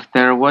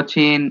after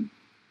watching,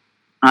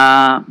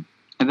 I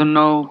don't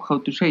know how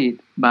to say it,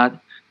 but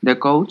the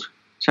coach,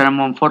 Sara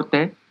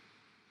Monforte,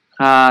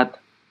 had,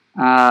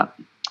 I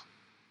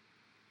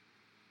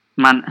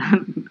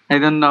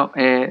don't know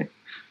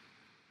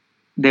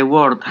the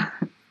word,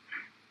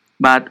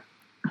 but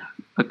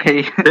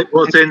okay.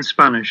 What's in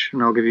Spanish?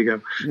 And I'll give you a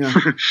go. Yeah.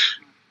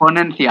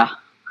 Ponencia.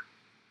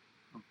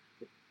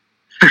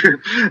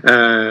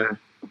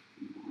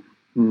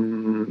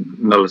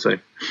 No, lo sé.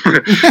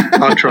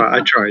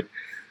 I tried.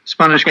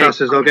 Spanish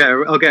classes. I'll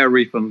get a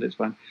refund. It's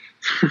fine.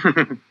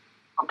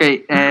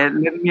 Okay,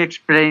 let me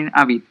explain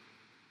a bit.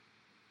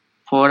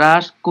 For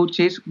us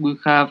coaches, we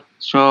have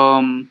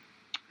some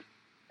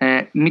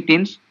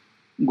meetings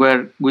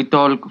where we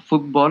talk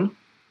football,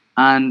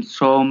 and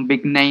some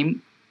big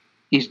name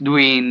is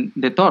doing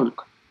the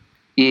talk,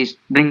 is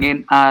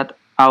bringing out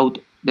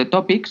the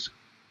topics.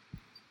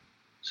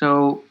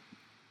 So.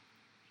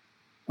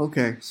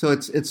 Okay, so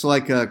it's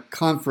like a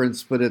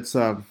conference, but it's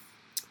a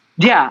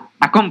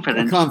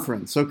conference. A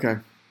conference, okay.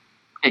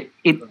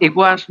 It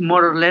was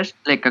more or less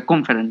like a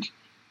conference,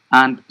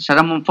 and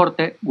Sara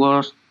Monforte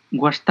was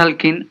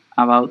talking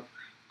about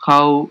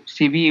how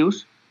she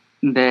views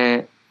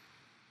the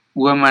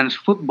women's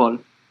football,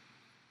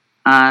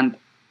 and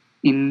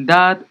in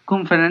that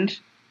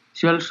conference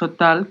she also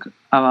talked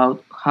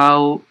about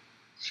how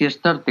she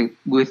started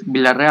with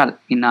Villarreal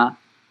in a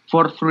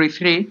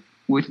 4-3-3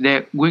 with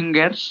the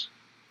wingers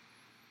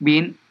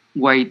being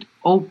wide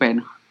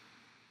open,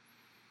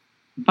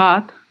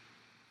 but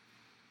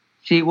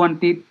she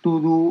wanted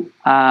to do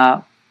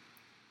a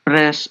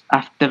press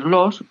after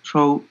loss,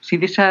 so she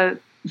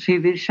decided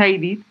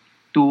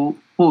to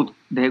put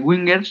the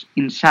wingers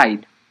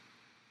inside.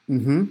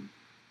 Mm-hmm.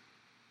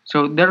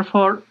 So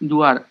therefore,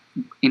 you are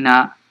in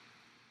a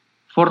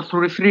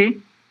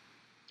 4-3-3,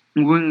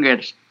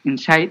 wingers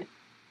inside.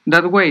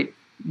 That way,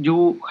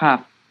 you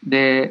have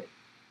the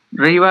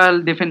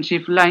rival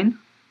defensive line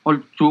all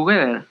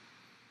together,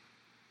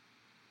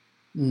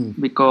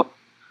 because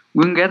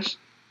wingers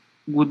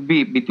would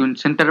be between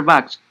center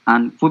backs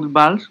and full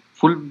backs,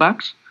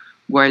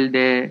 while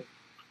the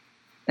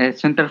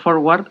center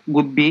forward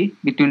would be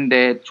between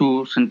the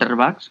two center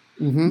backs.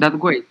 Mm-hmm. That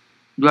way,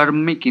 you are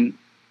making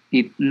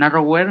it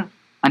narrower,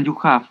 and you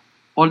have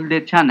all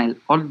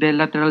the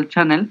lateral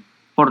channel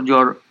for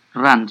your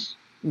runs,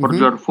 for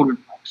your full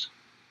backs.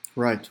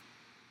 Right.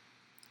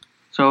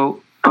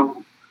 So,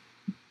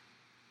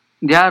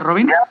 yeah,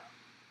 Robin?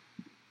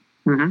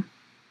 Mm-hmm.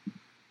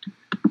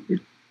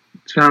 It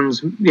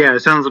sounds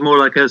more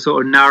like a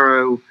sort of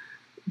narrow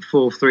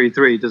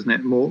 4-3-3, doesn't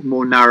it?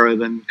 More narrow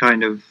than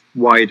kind of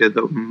wider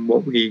than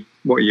what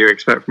you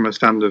expect from a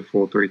standard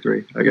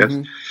 4-3-3, I guess.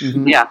 Mm-hmm.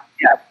 Mm-hmm.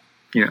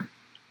 Yeah.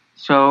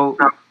 So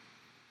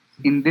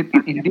in this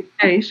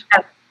case,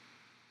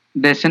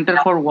 the center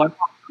forward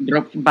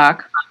drops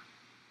back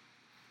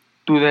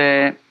to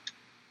the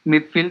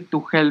midfield to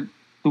help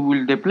to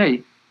build the play.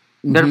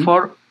 Mm-hmm.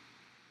 Therefore,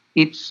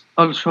 it's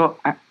also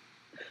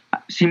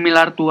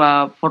similar to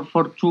a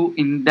 4-4-2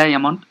 in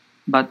Diamond,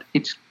 but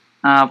it's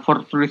a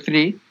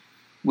 4-3-3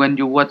 when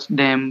you watch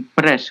them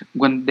press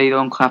when they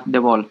don't have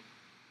the ball.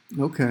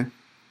 Okay.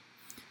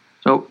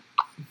 So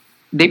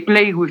they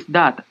play with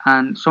that,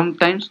 and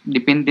sometimes,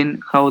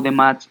 depending how the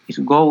match is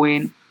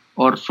going,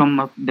 or some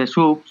of the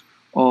subs,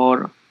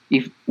 or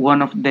if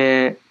one of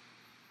the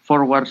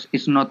forwards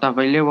is not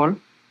available,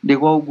 they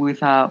go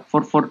with a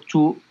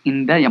 4-4-2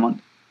 in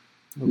Diamond.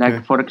 Okay.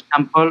 Like, for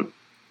example,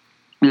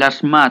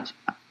 last match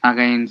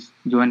against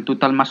Juventud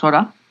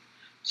Almasora,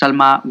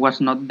 Salma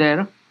was not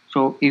there,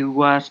 so it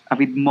was a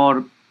bit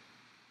more.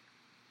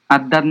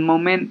 At that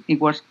moment, it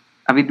was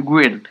a bit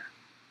weird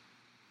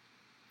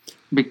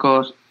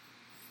because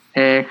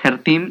her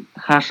team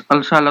has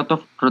also a lot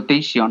of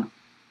rotation.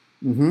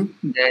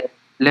 Mm-hmm. The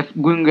left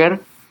winger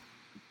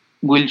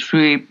will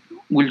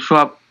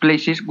swap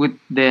places with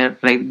the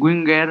right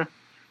winger.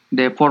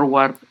 The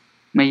forward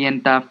may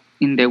end up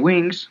in the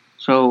wings,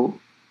 so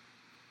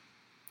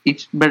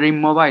it's very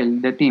mobile,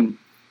 the team.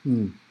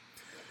 And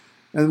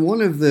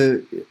one of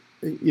the,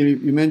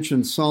 you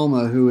mentioned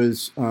Salma, who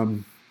is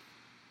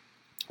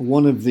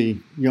one of the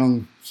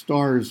young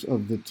stars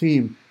of the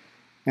team,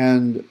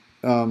 and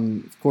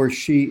of course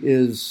she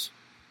is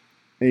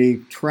a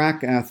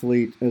track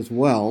athlete as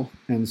well,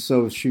 and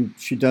so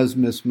she does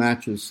miss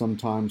matches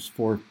sometimes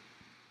for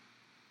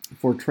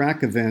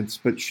track events,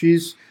 but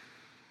she's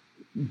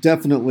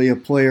definitely a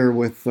player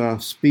with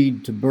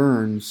speed to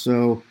burn.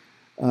 So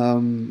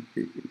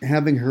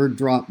having her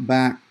drop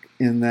back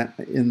in that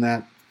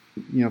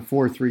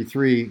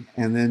 4-3-3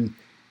 and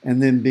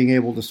then being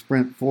able to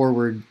sprint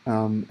forward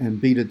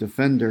and beat a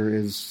defender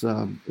is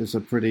a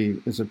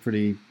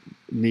pretty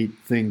neat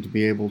thing to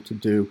be able to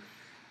do.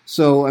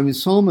 So I mean,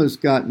 Salma's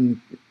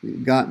gotten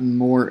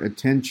more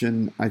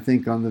attention, I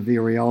think, on the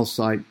Villarreal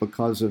site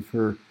because of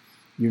her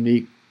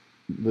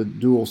the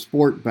dual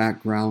sport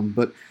background.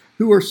 But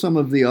who are some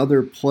of the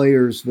other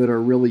players that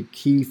are really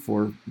key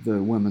for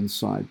the women's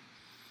side?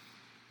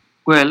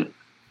 Well,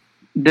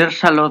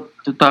 there's a lot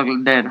to talk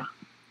there.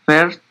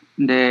 First,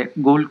 the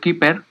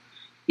goalkeeper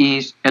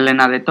is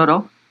Elena de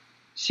Toro.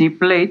 She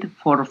played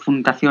for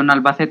Fundación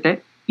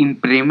Albacete in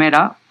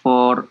Primera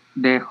for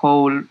the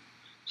whole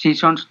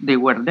seasons they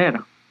were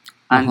there,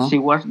 and she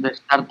was the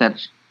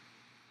starters.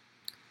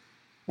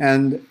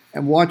 And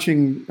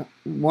watching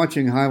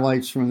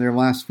highlights from their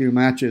last few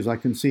matches, I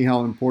can see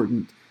how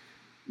important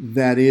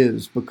that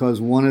is, because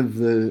one of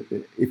the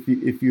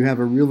if you have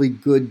a really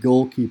good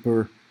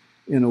goalkeeper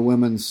in a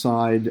women's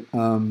side,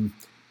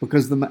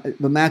 because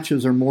the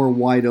matches are more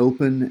wide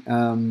open,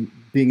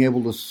 being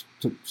able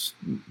to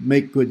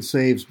make good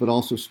saves but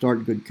also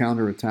start good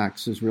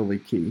counterattacks is really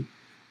key,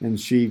 and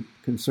she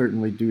can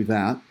certainly do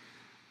that.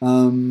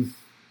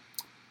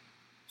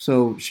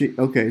 So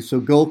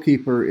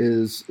goalkeeper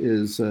is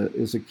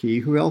a key.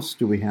 Who else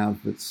do we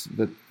have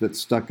that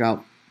stuck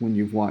out when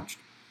you've watched?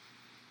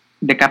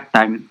 The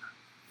captain,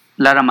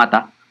 Lara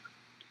Mata.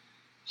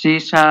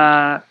 She's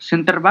a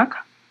centre back,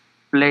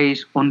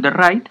 plays on the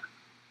right,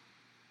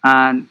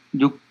 and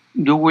you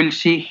will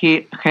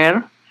see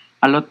her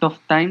a lot of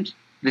times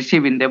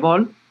receiving the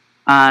ball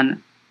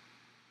and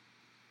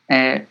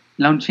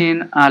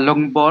launching a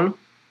long ball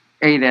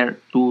either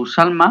to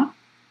Salma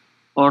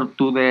or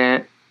to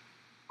the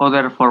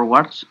other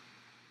forwards.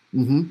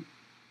 Mm-hmm.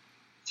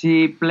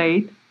 She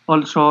played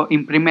also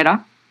in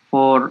Primera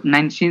for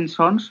 9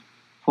 seasons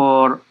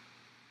for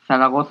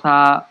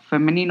Zaragoza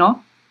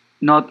Femenino,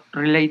 not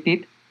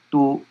related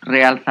to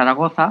Real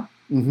Zaragoza,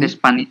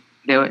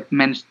 the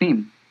men's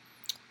team.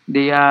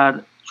 They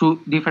are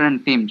two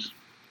different teams.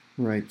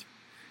 Right.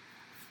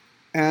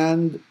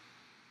 And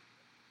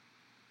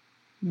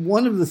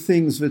one of the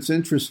things that's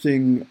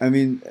interesting, I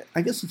mean,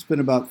 I guess it's been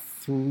about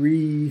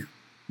 3 or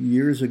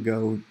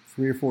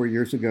 4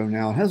 years ago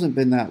now, it hasn't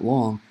been that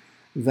long,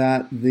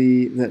 that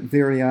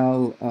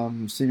Villarreal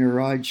Senior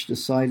Raj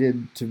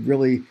decided to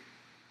really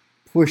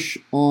push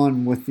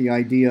on with the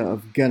idea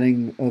of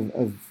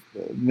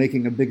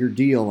making a bigger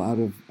deal out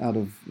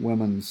of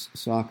women's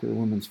soccer,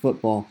 women's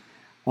football,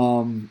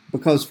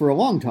 because for a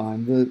long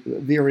time the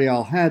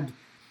Villarreal had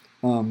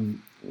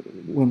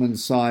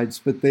women's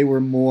sides, but they were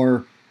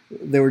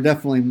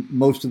definitely,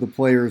 most of the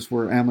players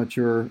were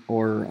amateur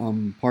or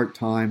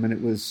part-time, and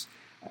it was,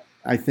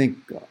 I think,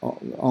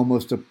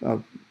 almost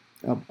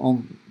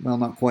well,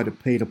 not quite a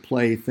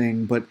pay-to-play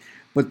thing, but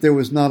there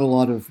was not a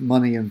lot of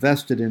money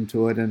invested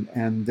into it,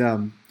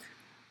 and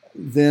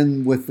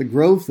then with the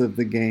growth of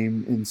the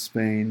game in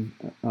Spain,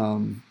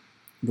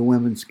 the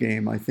women's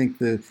game, I think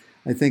the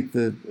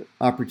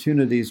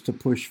opportunities to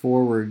push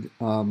forward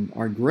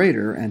are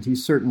greater, and he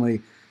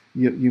certainly,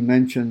 you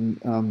mentioned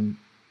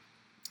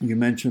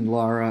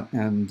Lara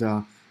and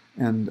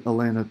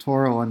Elena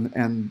Toro,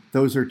 and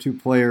those are two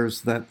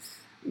players that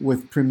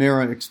with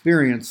Primera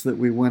experience that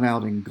we went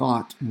out and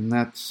got, and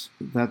that's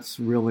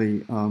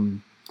really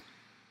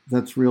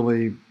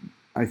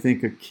I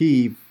think a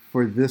key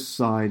for this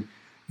side.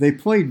 They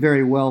played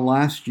very well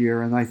last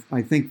year, and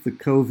I think the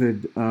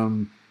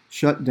COVID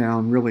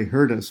shutdown really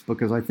hurt us,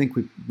 because I think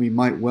we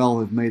might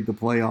well have made the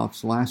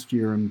playoffs last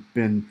year and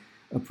been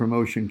a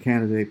promotion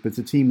candidate, but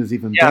the team is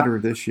even better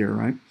this year,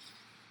 right?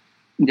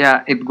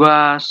 Yeah,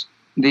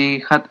 they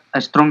had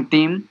a strong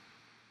team,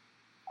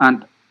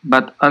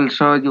 but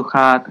also you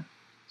had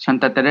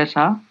Santa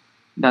Teresa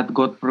that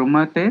got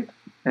promoted,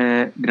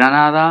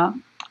 Granada,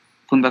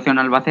 Fundación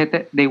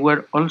Albacete, they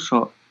were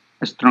also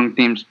strong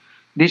teams.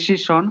 This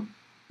season,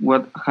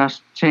 what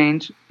has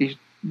changed is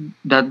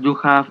that you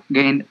have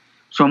gained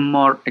some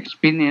more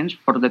experience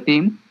for the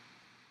team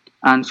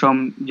and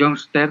some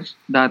youngsters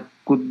that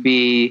could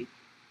be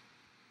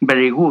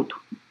very good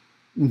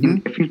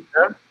in the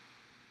future.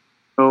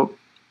 So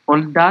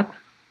all that,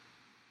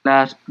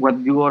 plus what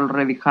you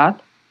already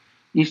had,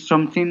 is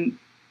something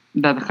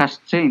that has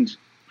changed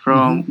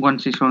from one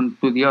season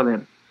to the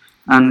other.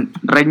 And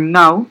right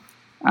now,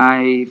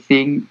 I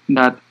think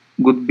that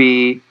would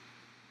be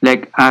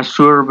like a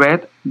sure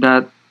bet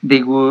that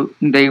they will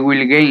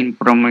gain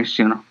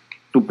promotion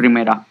to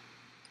Primera.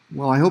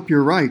 Well, I hope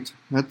you're right.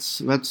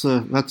 That's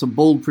a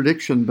bold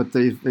prediction, but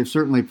they've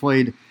certainly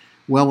played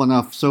well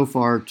enough so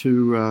far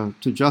to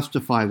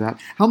justify that.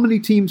 How many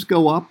teams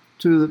go up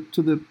to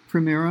the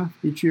Primera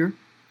each year?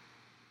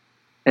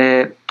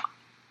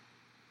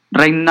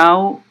 Right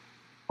now,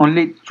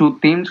 only 2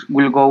 teams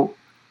will go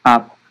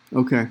up.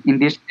 Okay. In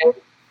this case,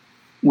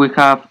 we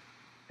have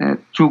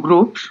 2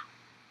 groups,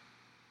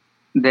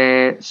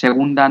 the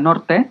Segunda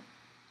Norte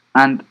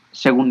and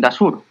Segunda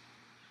Sur.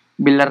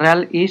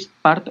 Villarreal is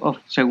part of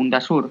Segunda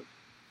Sur.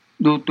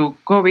 Due to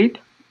COVID,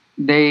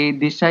 they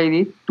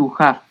decided to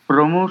have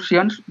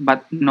promotions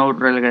but no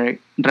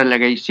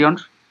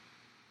relegations.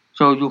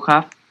 So you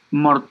have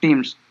more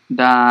teams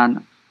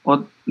than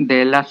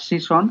the last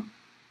season,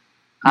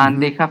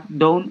 and they have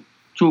done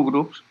 2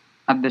 groups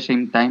at the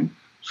same time.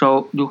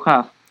 So you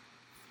have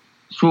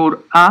Sur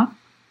A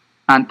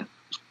and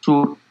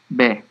Sur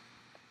B.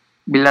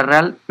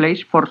 Villarreal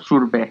plays for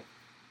Sur B.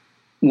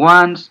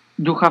 Once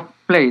you have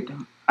played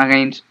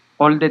against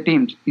all the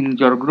teams in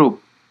your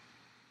group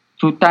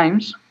 2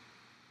 times,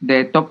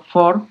 the top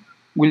 4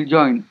 will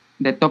join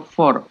the top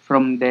 4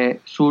 from the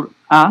Sur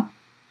A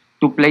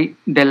to play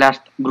the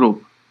last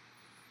group.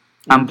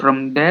 And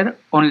from there,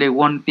 only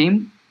one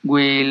team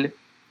will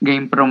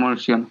gain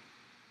promotion.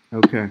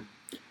 Okay.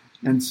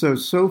 And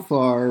so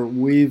far,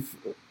 we've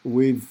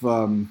with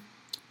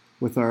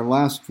our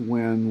last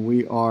win,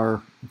 we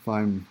are, if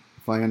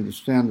I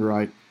understand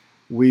right,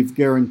 we've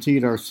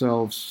guaranteed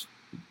ourselves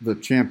the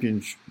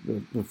championship,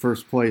 the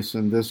first place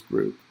in this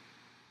group.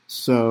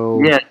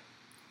 So yes.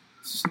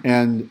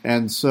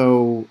 And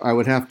so I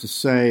would have to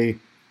say,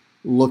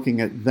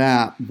 looking at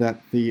that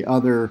the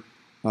other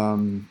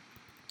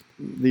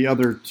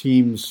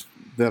teams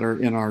that are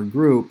in our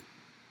group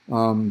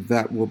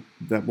that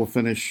will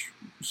finish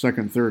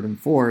second, third, and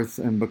fourth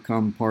and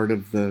become part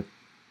of the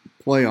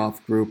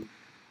playoff group,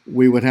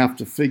 we would have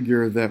to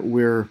figure that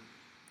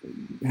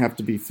have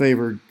to be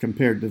favored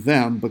compared to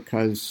them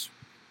because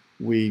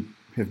we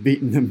have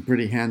beaten them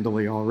pretty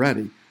handily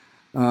already.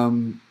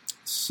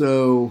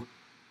 So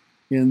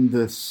in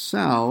the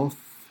South,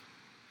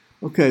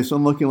 okay, so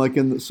I'm looking like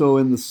in the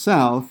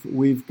South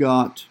we've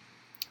got,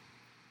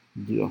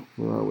 where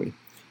are we?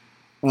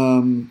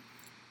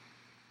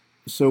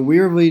 So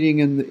we're leading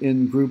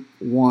in Group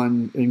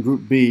 1, in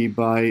Group B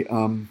by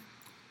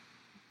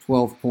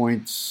 12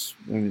 points.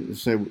 And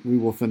say we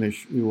will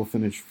finish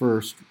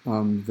first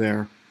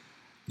there.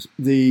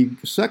 The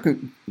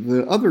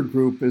other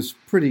group is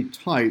pretty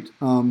tight.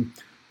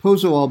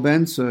 Pozo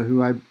Albensa,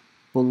 who I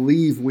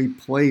believe we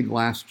played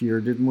last year,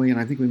 didn't we? And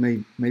I think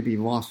we maybe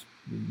lost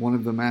one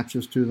of the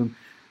matches to them.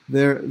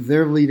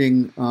 They're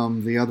leading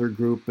the other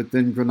group, but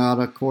then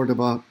Granada,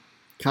 Cordoba,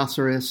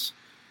 Cáceres,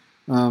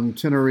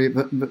 Tenerife,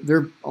 but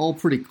they're all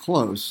pretty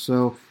close.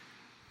 So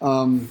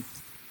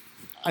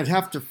I'd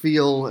have to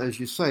feel, as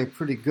you say,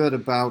 pretty good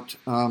about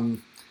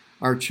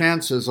our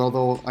chances,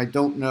 although I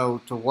don't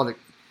know to what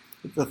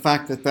the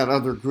fact that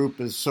other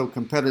group is so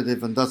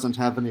competitive and doesn't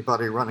have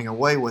anybody running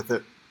away with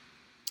it.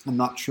 I'm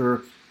not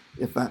sure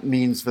if that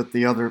means that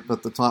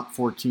the top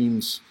 4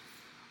 teams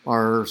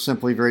are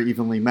simply very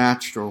evenly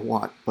matched or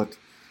what. But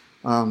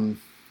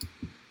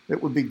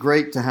it would be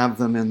great to have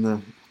them in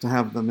the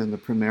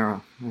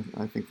Primera.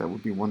 I think that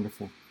would be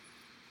wonderful.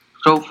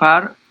 So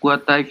far,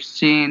 what I've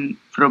seen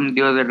from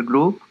the other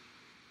group,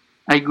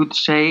 I would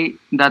say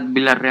that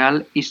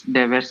Villarreal is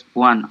the best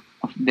one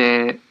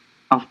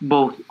of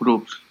both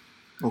groups.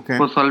 Okay.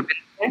 Pozo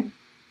Albense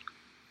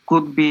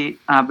could be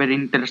a very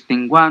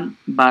interesting one,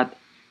 but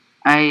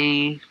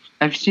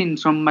I've seen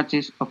some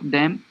matches of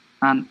them,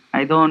 and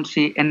I don't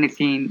see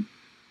anything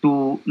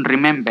to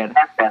remember.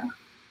 Okay.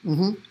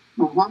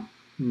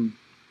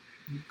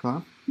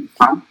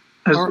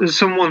 As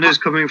someone who's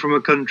coming from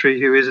a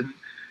country who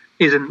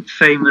isn't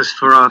famous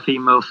for our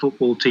female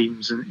football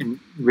teams in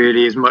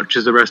really as much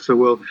as the rest of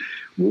the world,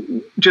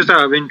 just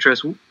out of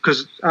interest,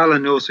 because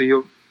Alan, also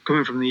you're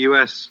coming from the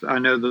US, I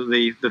know that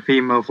the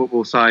female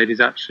football side is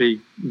actually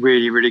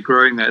really, really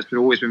growing there. It's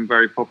always been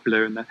very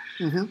popular in there.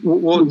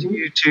 What do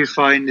you two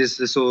find is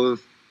the sort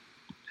of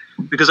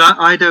because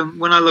I don't.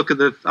 When I look at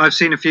I've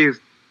seen a few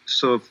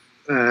sort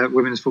of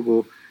women's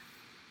football.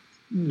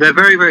 They're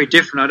very, very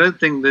different. I don't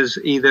think there's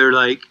either,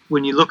 like,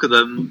 when you look at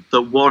them,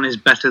 that one is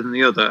better than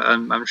the other.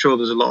 And I'm sure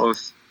there's a lot of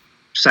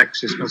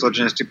sexist,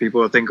 misogynistic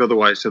people that think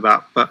otherwise to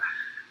that. But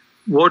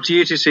what do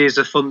you two see as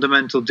the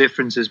fundamental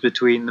differences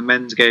between the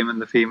men's game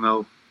and the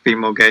female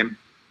game?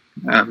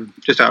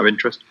 Just out of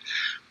interest.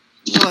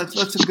 Well,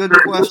 that's a good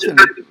question.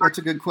 That's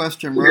a good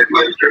question.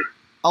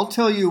 I'll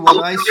tell you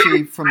what I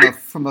see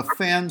from a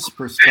fan's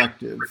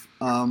perspective,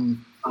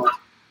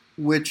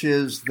 which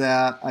is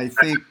that I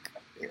think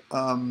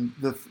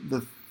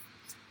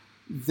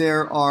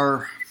there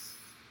are.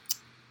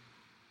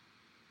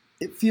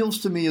 It feels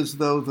to me as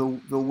though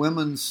the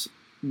women's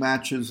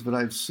matches that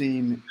I've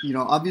seen,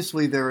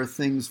 obviously there are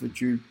things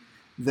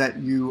that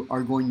you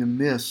are going to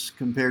miss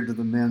compared to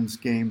the men's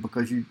game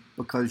because you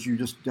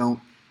just don't.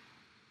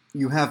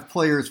 You have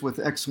players with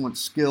excellent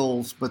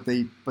skills, but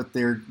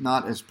they're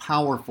not as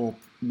powerful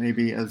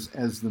maybe as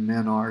the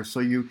men are.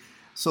 So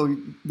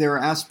there are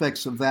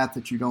aspects of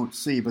that you don't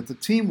see. But the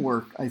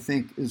teamwork, I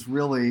think, is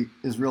really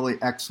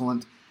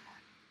excellent.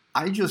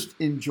 I just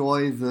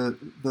enjoy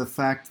the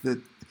fact that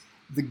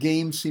the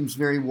game seems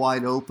very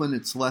wide open.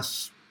 It's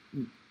less.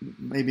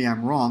 Maybe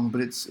I'm wrong,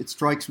 but it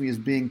strikes me as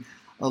being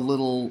a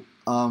little.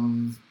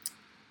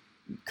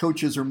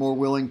 Coaches are more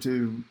willing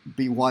to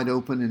be wide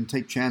open and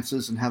take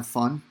chances and have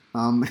fun.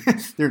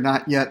 They're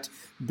not yet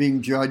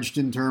being judged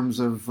in terms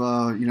of,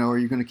 are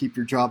you going to keep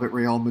your job at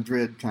Real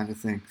Madrid kind of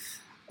thing.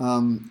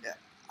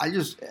 I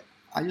just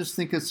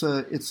think it's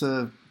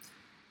a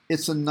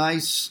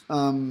nice.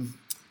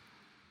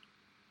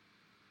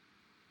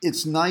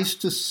 It's nice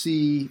to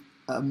see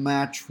a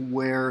match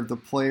where the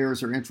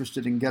players are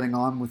interested in getting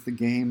on with the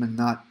game and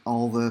not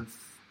all the,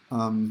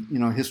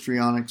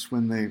 histrionics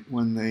when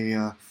they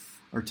are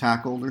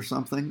tackled or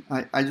something.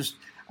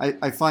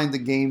 I find the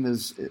game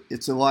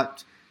it's a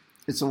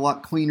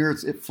lot cleaner.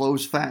 It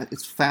flows fast.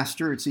 It's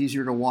faster. It's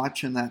easier to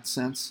watch in that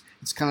sense.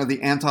 It's kind of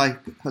the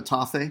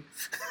anti-Getafe.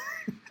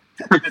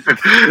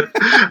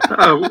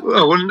 Well,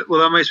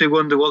 that makes me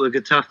wonder what the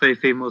Getafe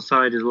female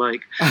side is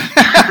like.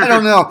 I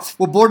don't know.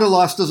 Well,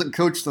 Bordalas doesn't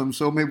coach them,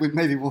 so maybe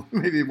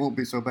it won't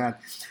be so bad.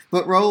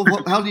 But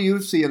Raul, how do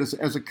you see it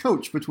as a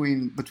coach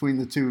between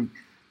the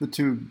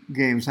two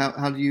games?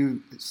 How do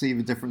you see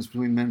the difference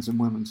between men's and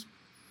women's?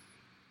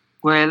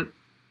 Well,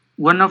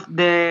 one of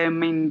the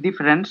main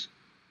difference,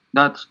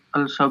 that's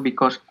also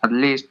because at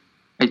least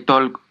I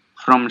talk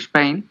from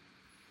Spain,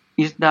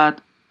 is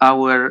that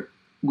our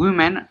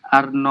women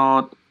are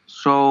not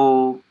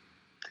so,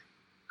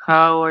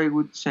 how I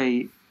would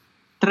say,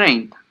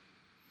 trained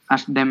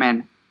as the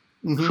men.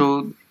 Mm-hmm.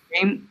 So the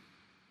game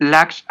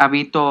lacks a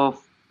bit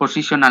of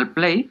positional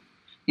play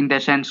in the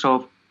sense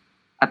of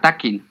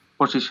attacking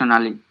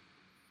positionally,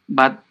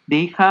 but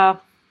they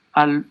have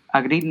a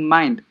great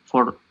mind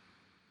for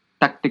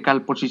tactical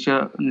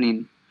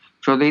positioning.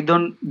 So they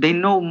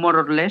know more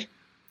or less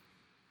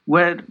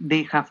where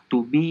they have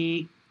to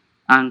be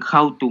and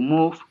how to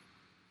move,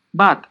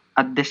 but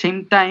at the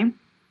same time,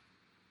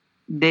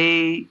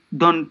 they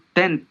don't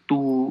tend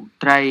to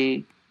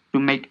try to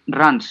make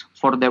runs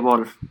for the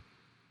ball.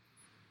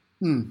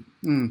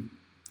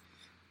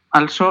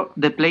 Also,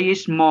 the play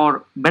is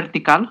more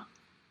vertical.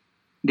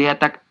 They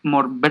attack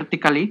more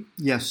vertically.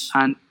 Yes.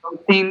 And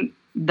something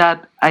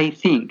that I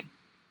think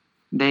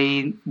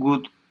they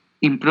would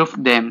improve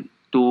them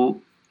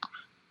to,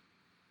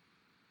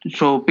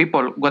 so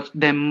people watch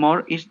them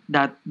more, is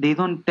that they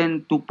don't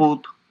tend to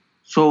put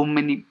so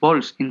many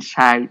balls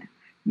inside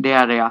the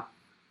area.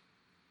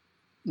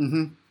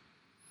 Mm-hmm.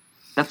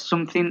 That's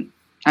something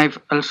I've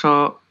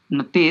also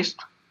noticed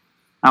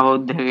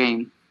about the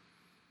game.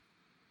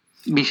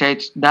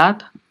 Besides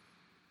that,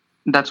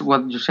 that's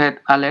what you said,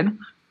 Alan.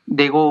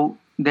 They go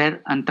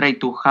there and try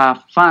to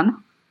have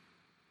fun.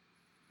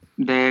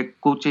 The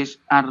coaches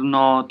are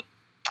not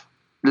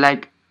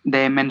like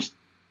the men's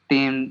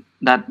team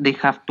that they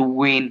have to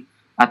win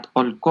at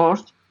all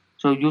costs.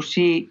 So you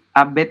see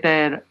a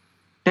better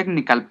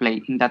technical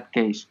play in that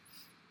case.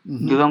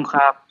 Mm-hmm. You don't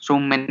have so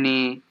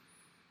many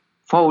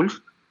fouls,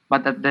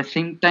 but at the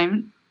same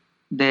time,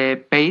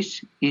 the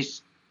pace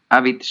is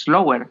a bit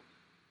slower.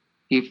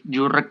 If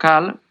you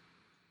recall,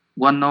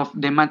 one of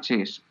the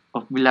matches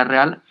of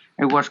Villarreal,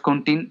 I was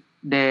counting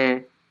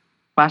the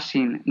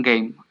passing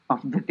game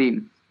of the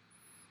team.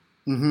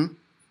 Mm-hmm.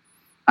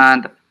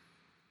 And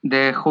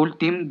the whole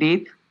team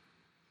did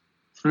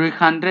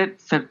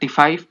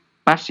 335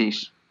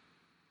 passes.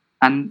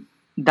 And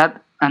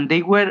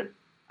they were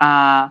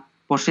a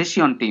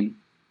possession team.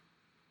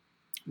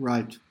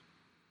 Right.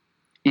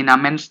 In a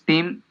men's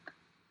team,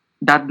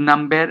 that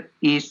number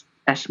is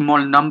a small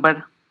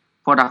number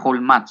for a whole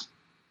match.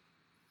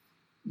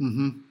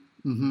 Mm-hmm.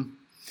 Mm-hmm.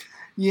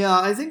 Yeah,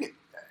 I think,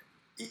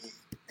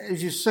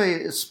 as you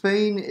say,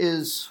 Spain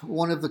is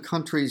one of the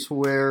countries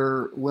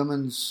where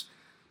women's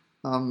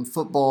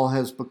football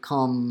has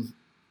become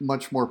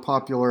much more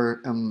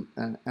popular and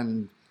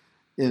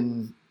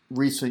in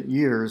recent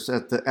years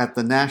at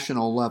the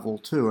national level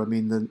too. I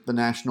mean, the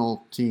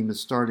national team is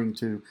starting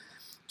to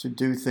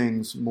do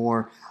things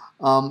more.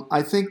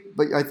 I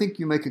think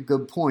you make a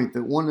good point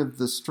that one of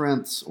the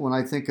strengths, when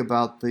I think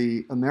about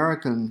the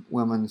American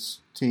women's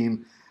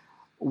team,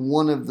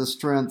 one of the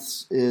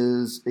strengths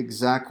is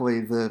exactly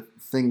the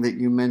thing that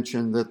you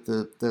mentioned that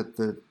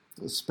the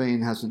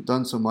Spain hasn't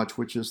done so much,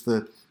 which is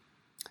the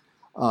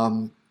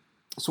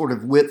sort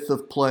of width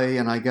of play,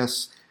 and I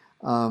guess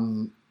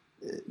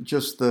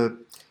just the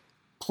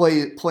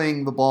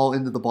playing the ball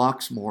into the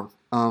box more.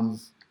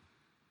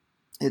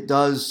 It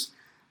does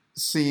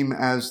seem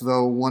as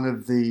though one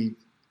of the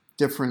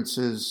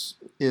differences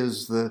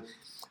is the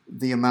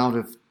amount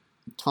of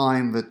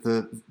time that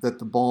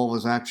the ball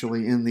is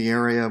actually in the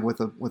area with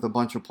a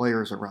bunch of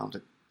players around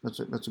it. That's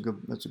a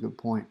good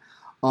point.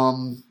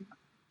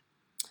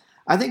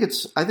 I think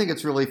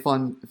it's really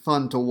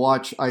fun to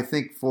watch. I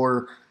think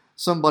for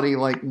somebody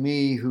like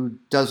me who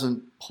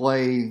doesn't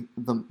play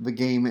the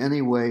game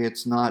anyway,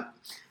 it's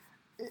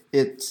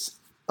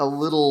a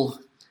little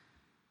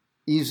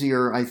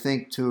easier, I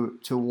think, to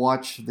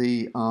watch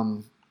the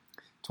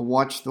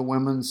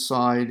women's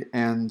side,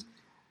 and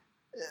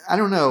I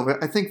don't know,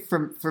 but I think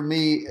for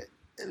me,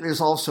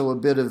 there's also a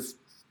bit of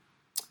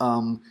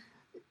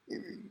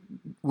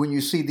when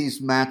you see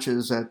these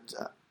matches at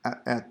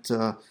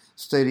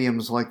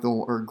stadiums like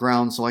or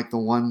grounds like the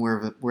one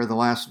where the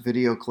last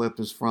video clip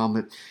is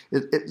from.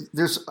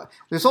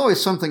 There's always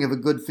something of a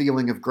good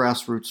feeling of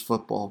grassroots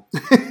football.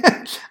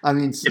 I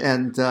mean,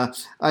 and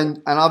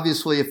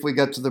obviously, if we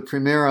get to the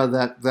Primera,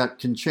 that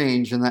can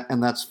change,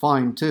 and that's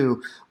fine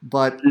too.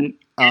 But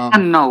yes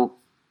and no.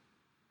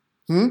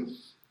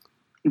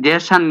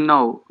 Yes and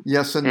no.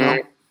 Yes and no.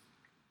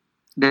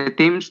 The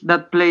teams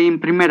that play in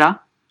Primera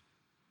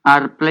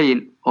are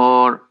playing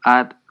or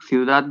at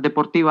Ciudad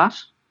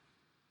Deportivas,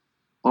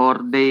 or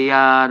they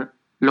are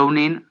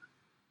loaning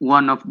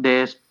one of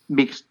the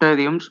big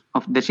stadiums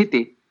of the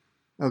city.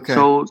 Okay.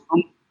 So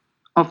some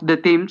of the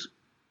teams,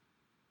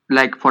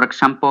 like for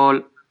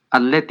example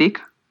Athletic,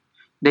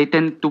 they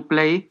tend to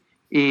play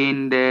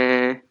in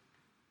the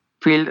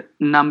field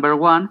number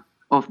 1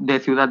 of the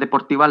Ciudad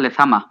Deportiva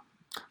Lezama,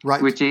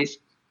 right, which is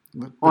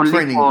the only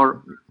training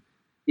for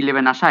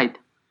 11-a-side.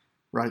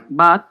 Right.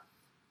 But,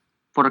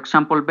 for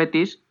example,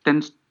 Betis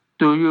tends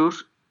to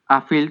use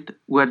a field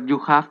where you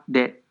have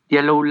the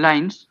yellow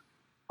lines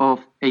of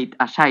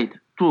 8-a-side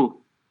too.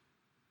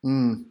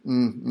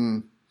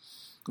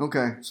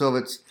 Okay, so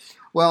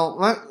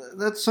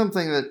that's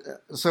something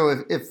that.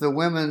 So if the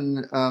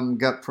women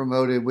got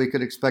promoted, we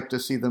could expect to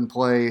see them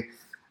play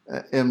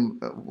in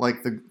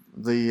like the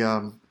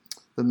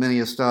mini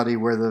estadi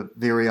where the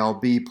Villarreal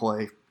B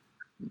play,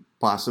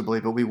 possibly,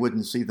 but we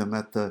wouldn't see them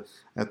at the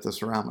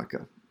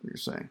Ceramica. You're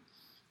saying?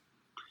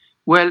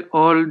 Well,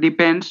 all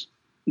depends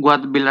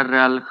what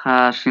Villarreal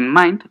has in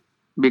mind,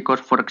 because,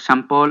 for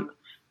example,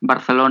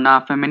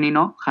 Barcelona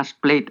Femenino has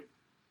played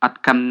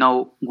at Camp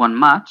Nou one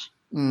match.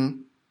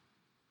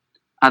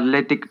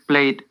 Athletic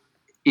played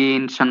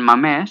in San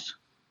Mamés.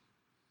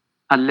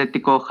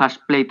 Atletico has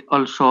played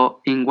also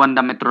in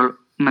Wanda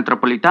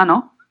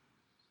Metropolitano,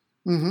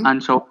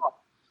 and so on.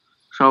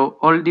 So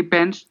all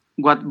depends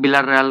what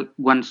Villarreal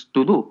wants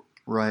to do.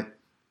 Right.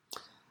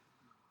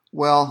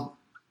 Well,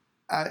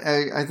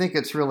 I think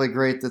it's really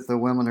great that the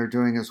women are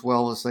doing as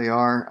well as they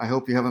are. I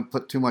hope you haven't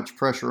put too much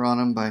pressure on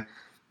them by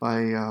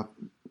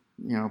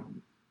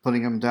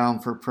putting them down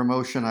for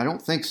promotion. I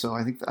don't think so.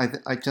 I think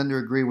I tend to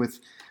agree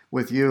with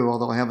you,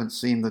 although I haven't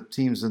seen the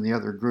teams in the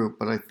other group,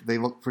 but they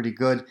look pretty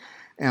good.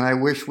 And I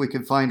wish we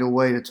could find a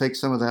way to take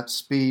some of that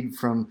speed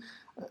from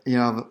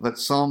that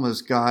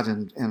Salma's got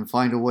and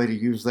find a way to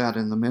use that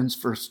in the men's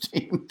first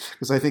team,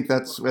 because I think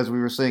that's, as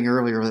we were saying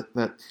earlier,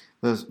 that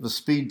the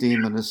speed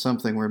demon is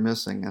something we're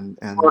missing. And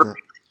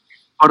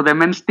for the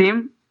men's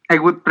team, I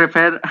would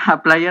prefer a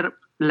player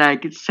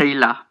like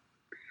Sheila,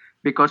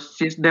 because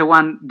she's the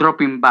one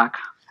dropping back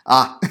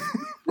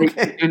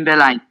okay. in the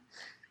line.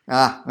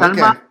 Okay.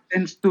 Salma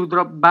tends to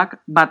drop back,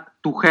 but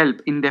to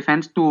help in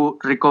defense to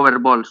recover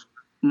balls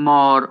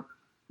more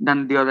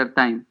than the other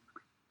time.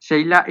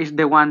 Sheila is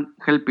the one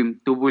helping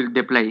to build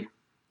the play.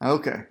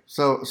 Okay,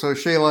 so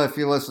Sheila, if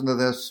you listen to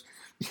this,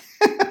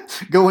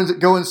 go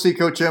and see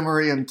Coach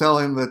Emery and tell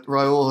him that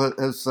Raul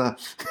has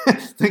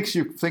thinks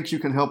you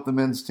can help the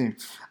men's team.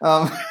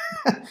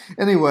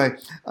 Anyway,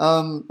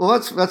 well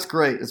that's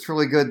great. It's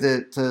really good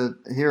to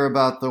hear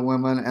about the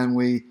women, and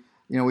we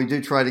do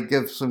try to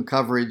give some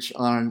coverage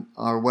on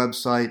our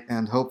website,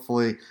 and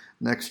hopefully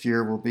next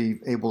year we'll be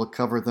able to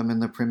cover them in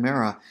the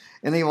Primera.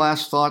 Any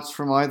last thoughts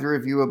from either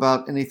of you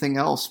about anything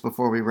else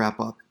before we wrap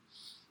up?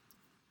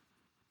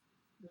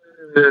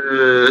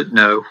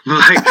 No.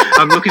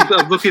 I'm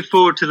looking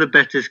forward to the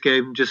Betis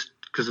game just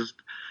because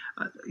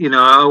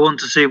I want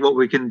to see what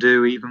we can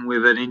do even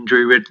with an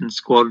injury-ridden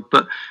squad.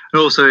 But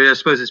also, I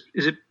suppose is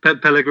it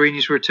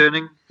Pellegrini's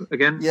returning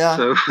again? Yeah.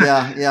 So,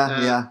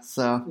 yeah.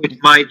 So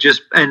it might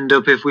just end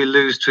up, if we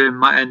lose to him,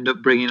 might end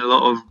up bringing a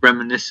lot of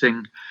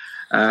reminiscing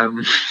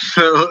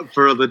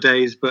for other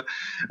days. But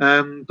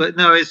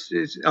no,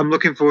 I'm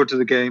looking forward to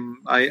the game.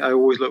 I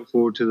always look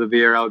forward to the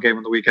Villarreal game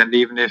on the weekend,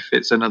 even if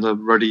it's another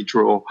ruddy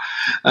draw.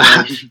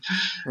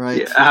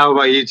 Right. How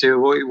about you two?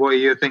 What are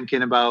you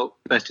thinking about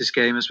Betis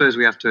game? I suppose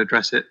we have to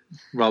address it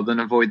rather than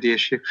avoid the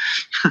issue.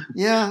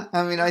 Yeah,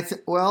 I mean,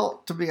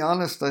 well, to be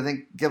honest, I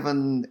think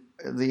given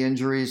the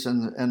injuries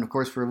and of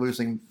course we're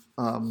losing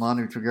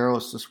Manu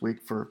Trigueros this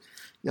week for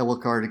yellow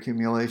card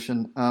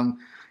accumulation. I'll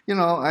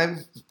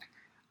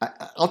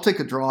take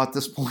a draw at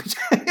this point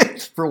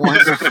for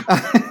once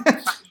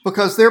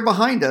because they're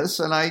behind us,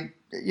 and a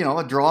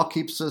draw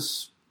keeps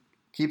that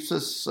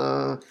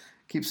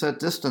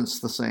distance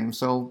the same.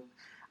 So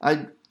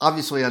I'd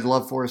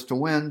love for us to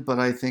win, but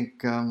I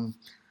think a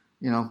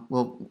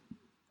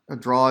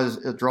draw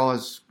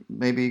is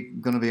maybe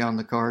going to be on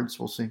the cards.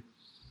 We'll see.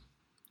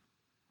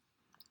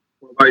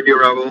 What about you,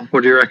 Raul?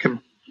 What do you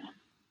reckon?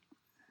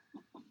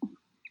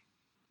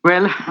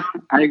 Well,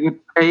 I would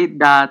say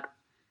that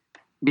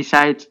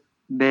besides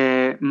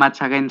the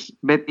match against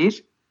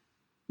Betis,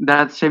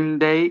 that same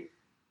day,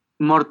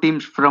 more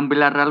teams from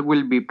Villarreal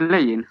will be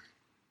playing.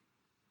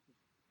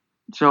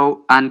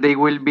 So, and they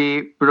will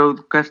be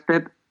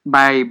broadcasted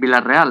by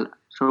Villarreal.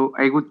 So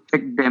I would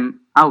check them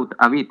out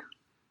a bit.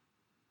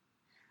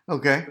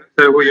 Okay.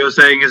 So what you're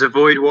saying is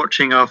avoid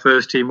watching our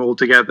first team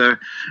altogether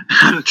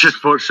and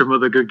just watch some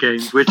other good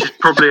games, which is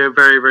probably a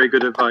very, very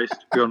good advice, to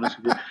be honest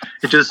with you.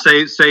 It just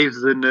saves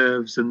the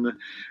nerves and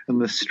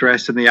the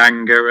stress and the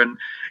anger. And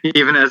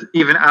even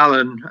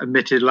Alan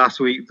admitted last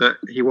week that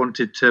he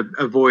wanted to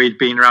avoid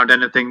being around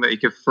anything that he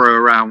could throw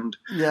around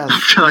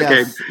after that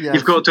game. Yes.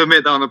 You've got to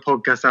admit that on a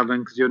podcast,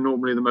 Alan, because you're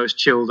normally the most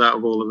chilled out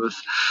of all of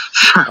us.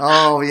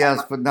 Oh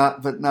yes, but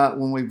not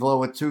when we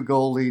blow a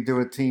 2-goal lead to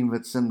a team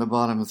that's in the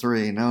bottom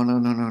 3. No.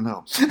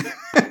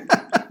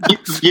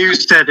 You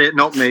said it,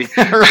 not me.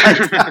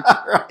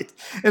 Right.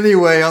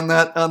 Anyway, on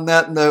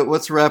that note,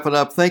 let's wrap it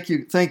up. Thank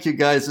you,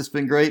 guys. It's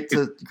been great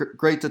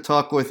to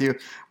talk with you,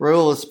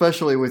 Raul,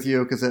 especially with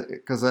you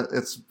because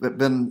it's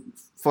been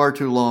far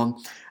too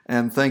long.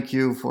 And thank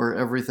you for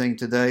everything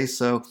today.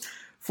 So,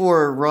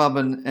 for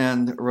Robin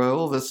and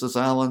Raul, this is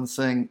Alan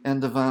saying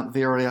Endavant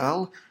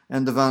Villarreal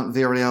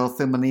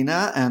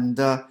Femenina, and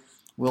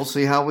we'll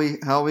see how we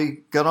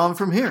get on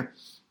from here.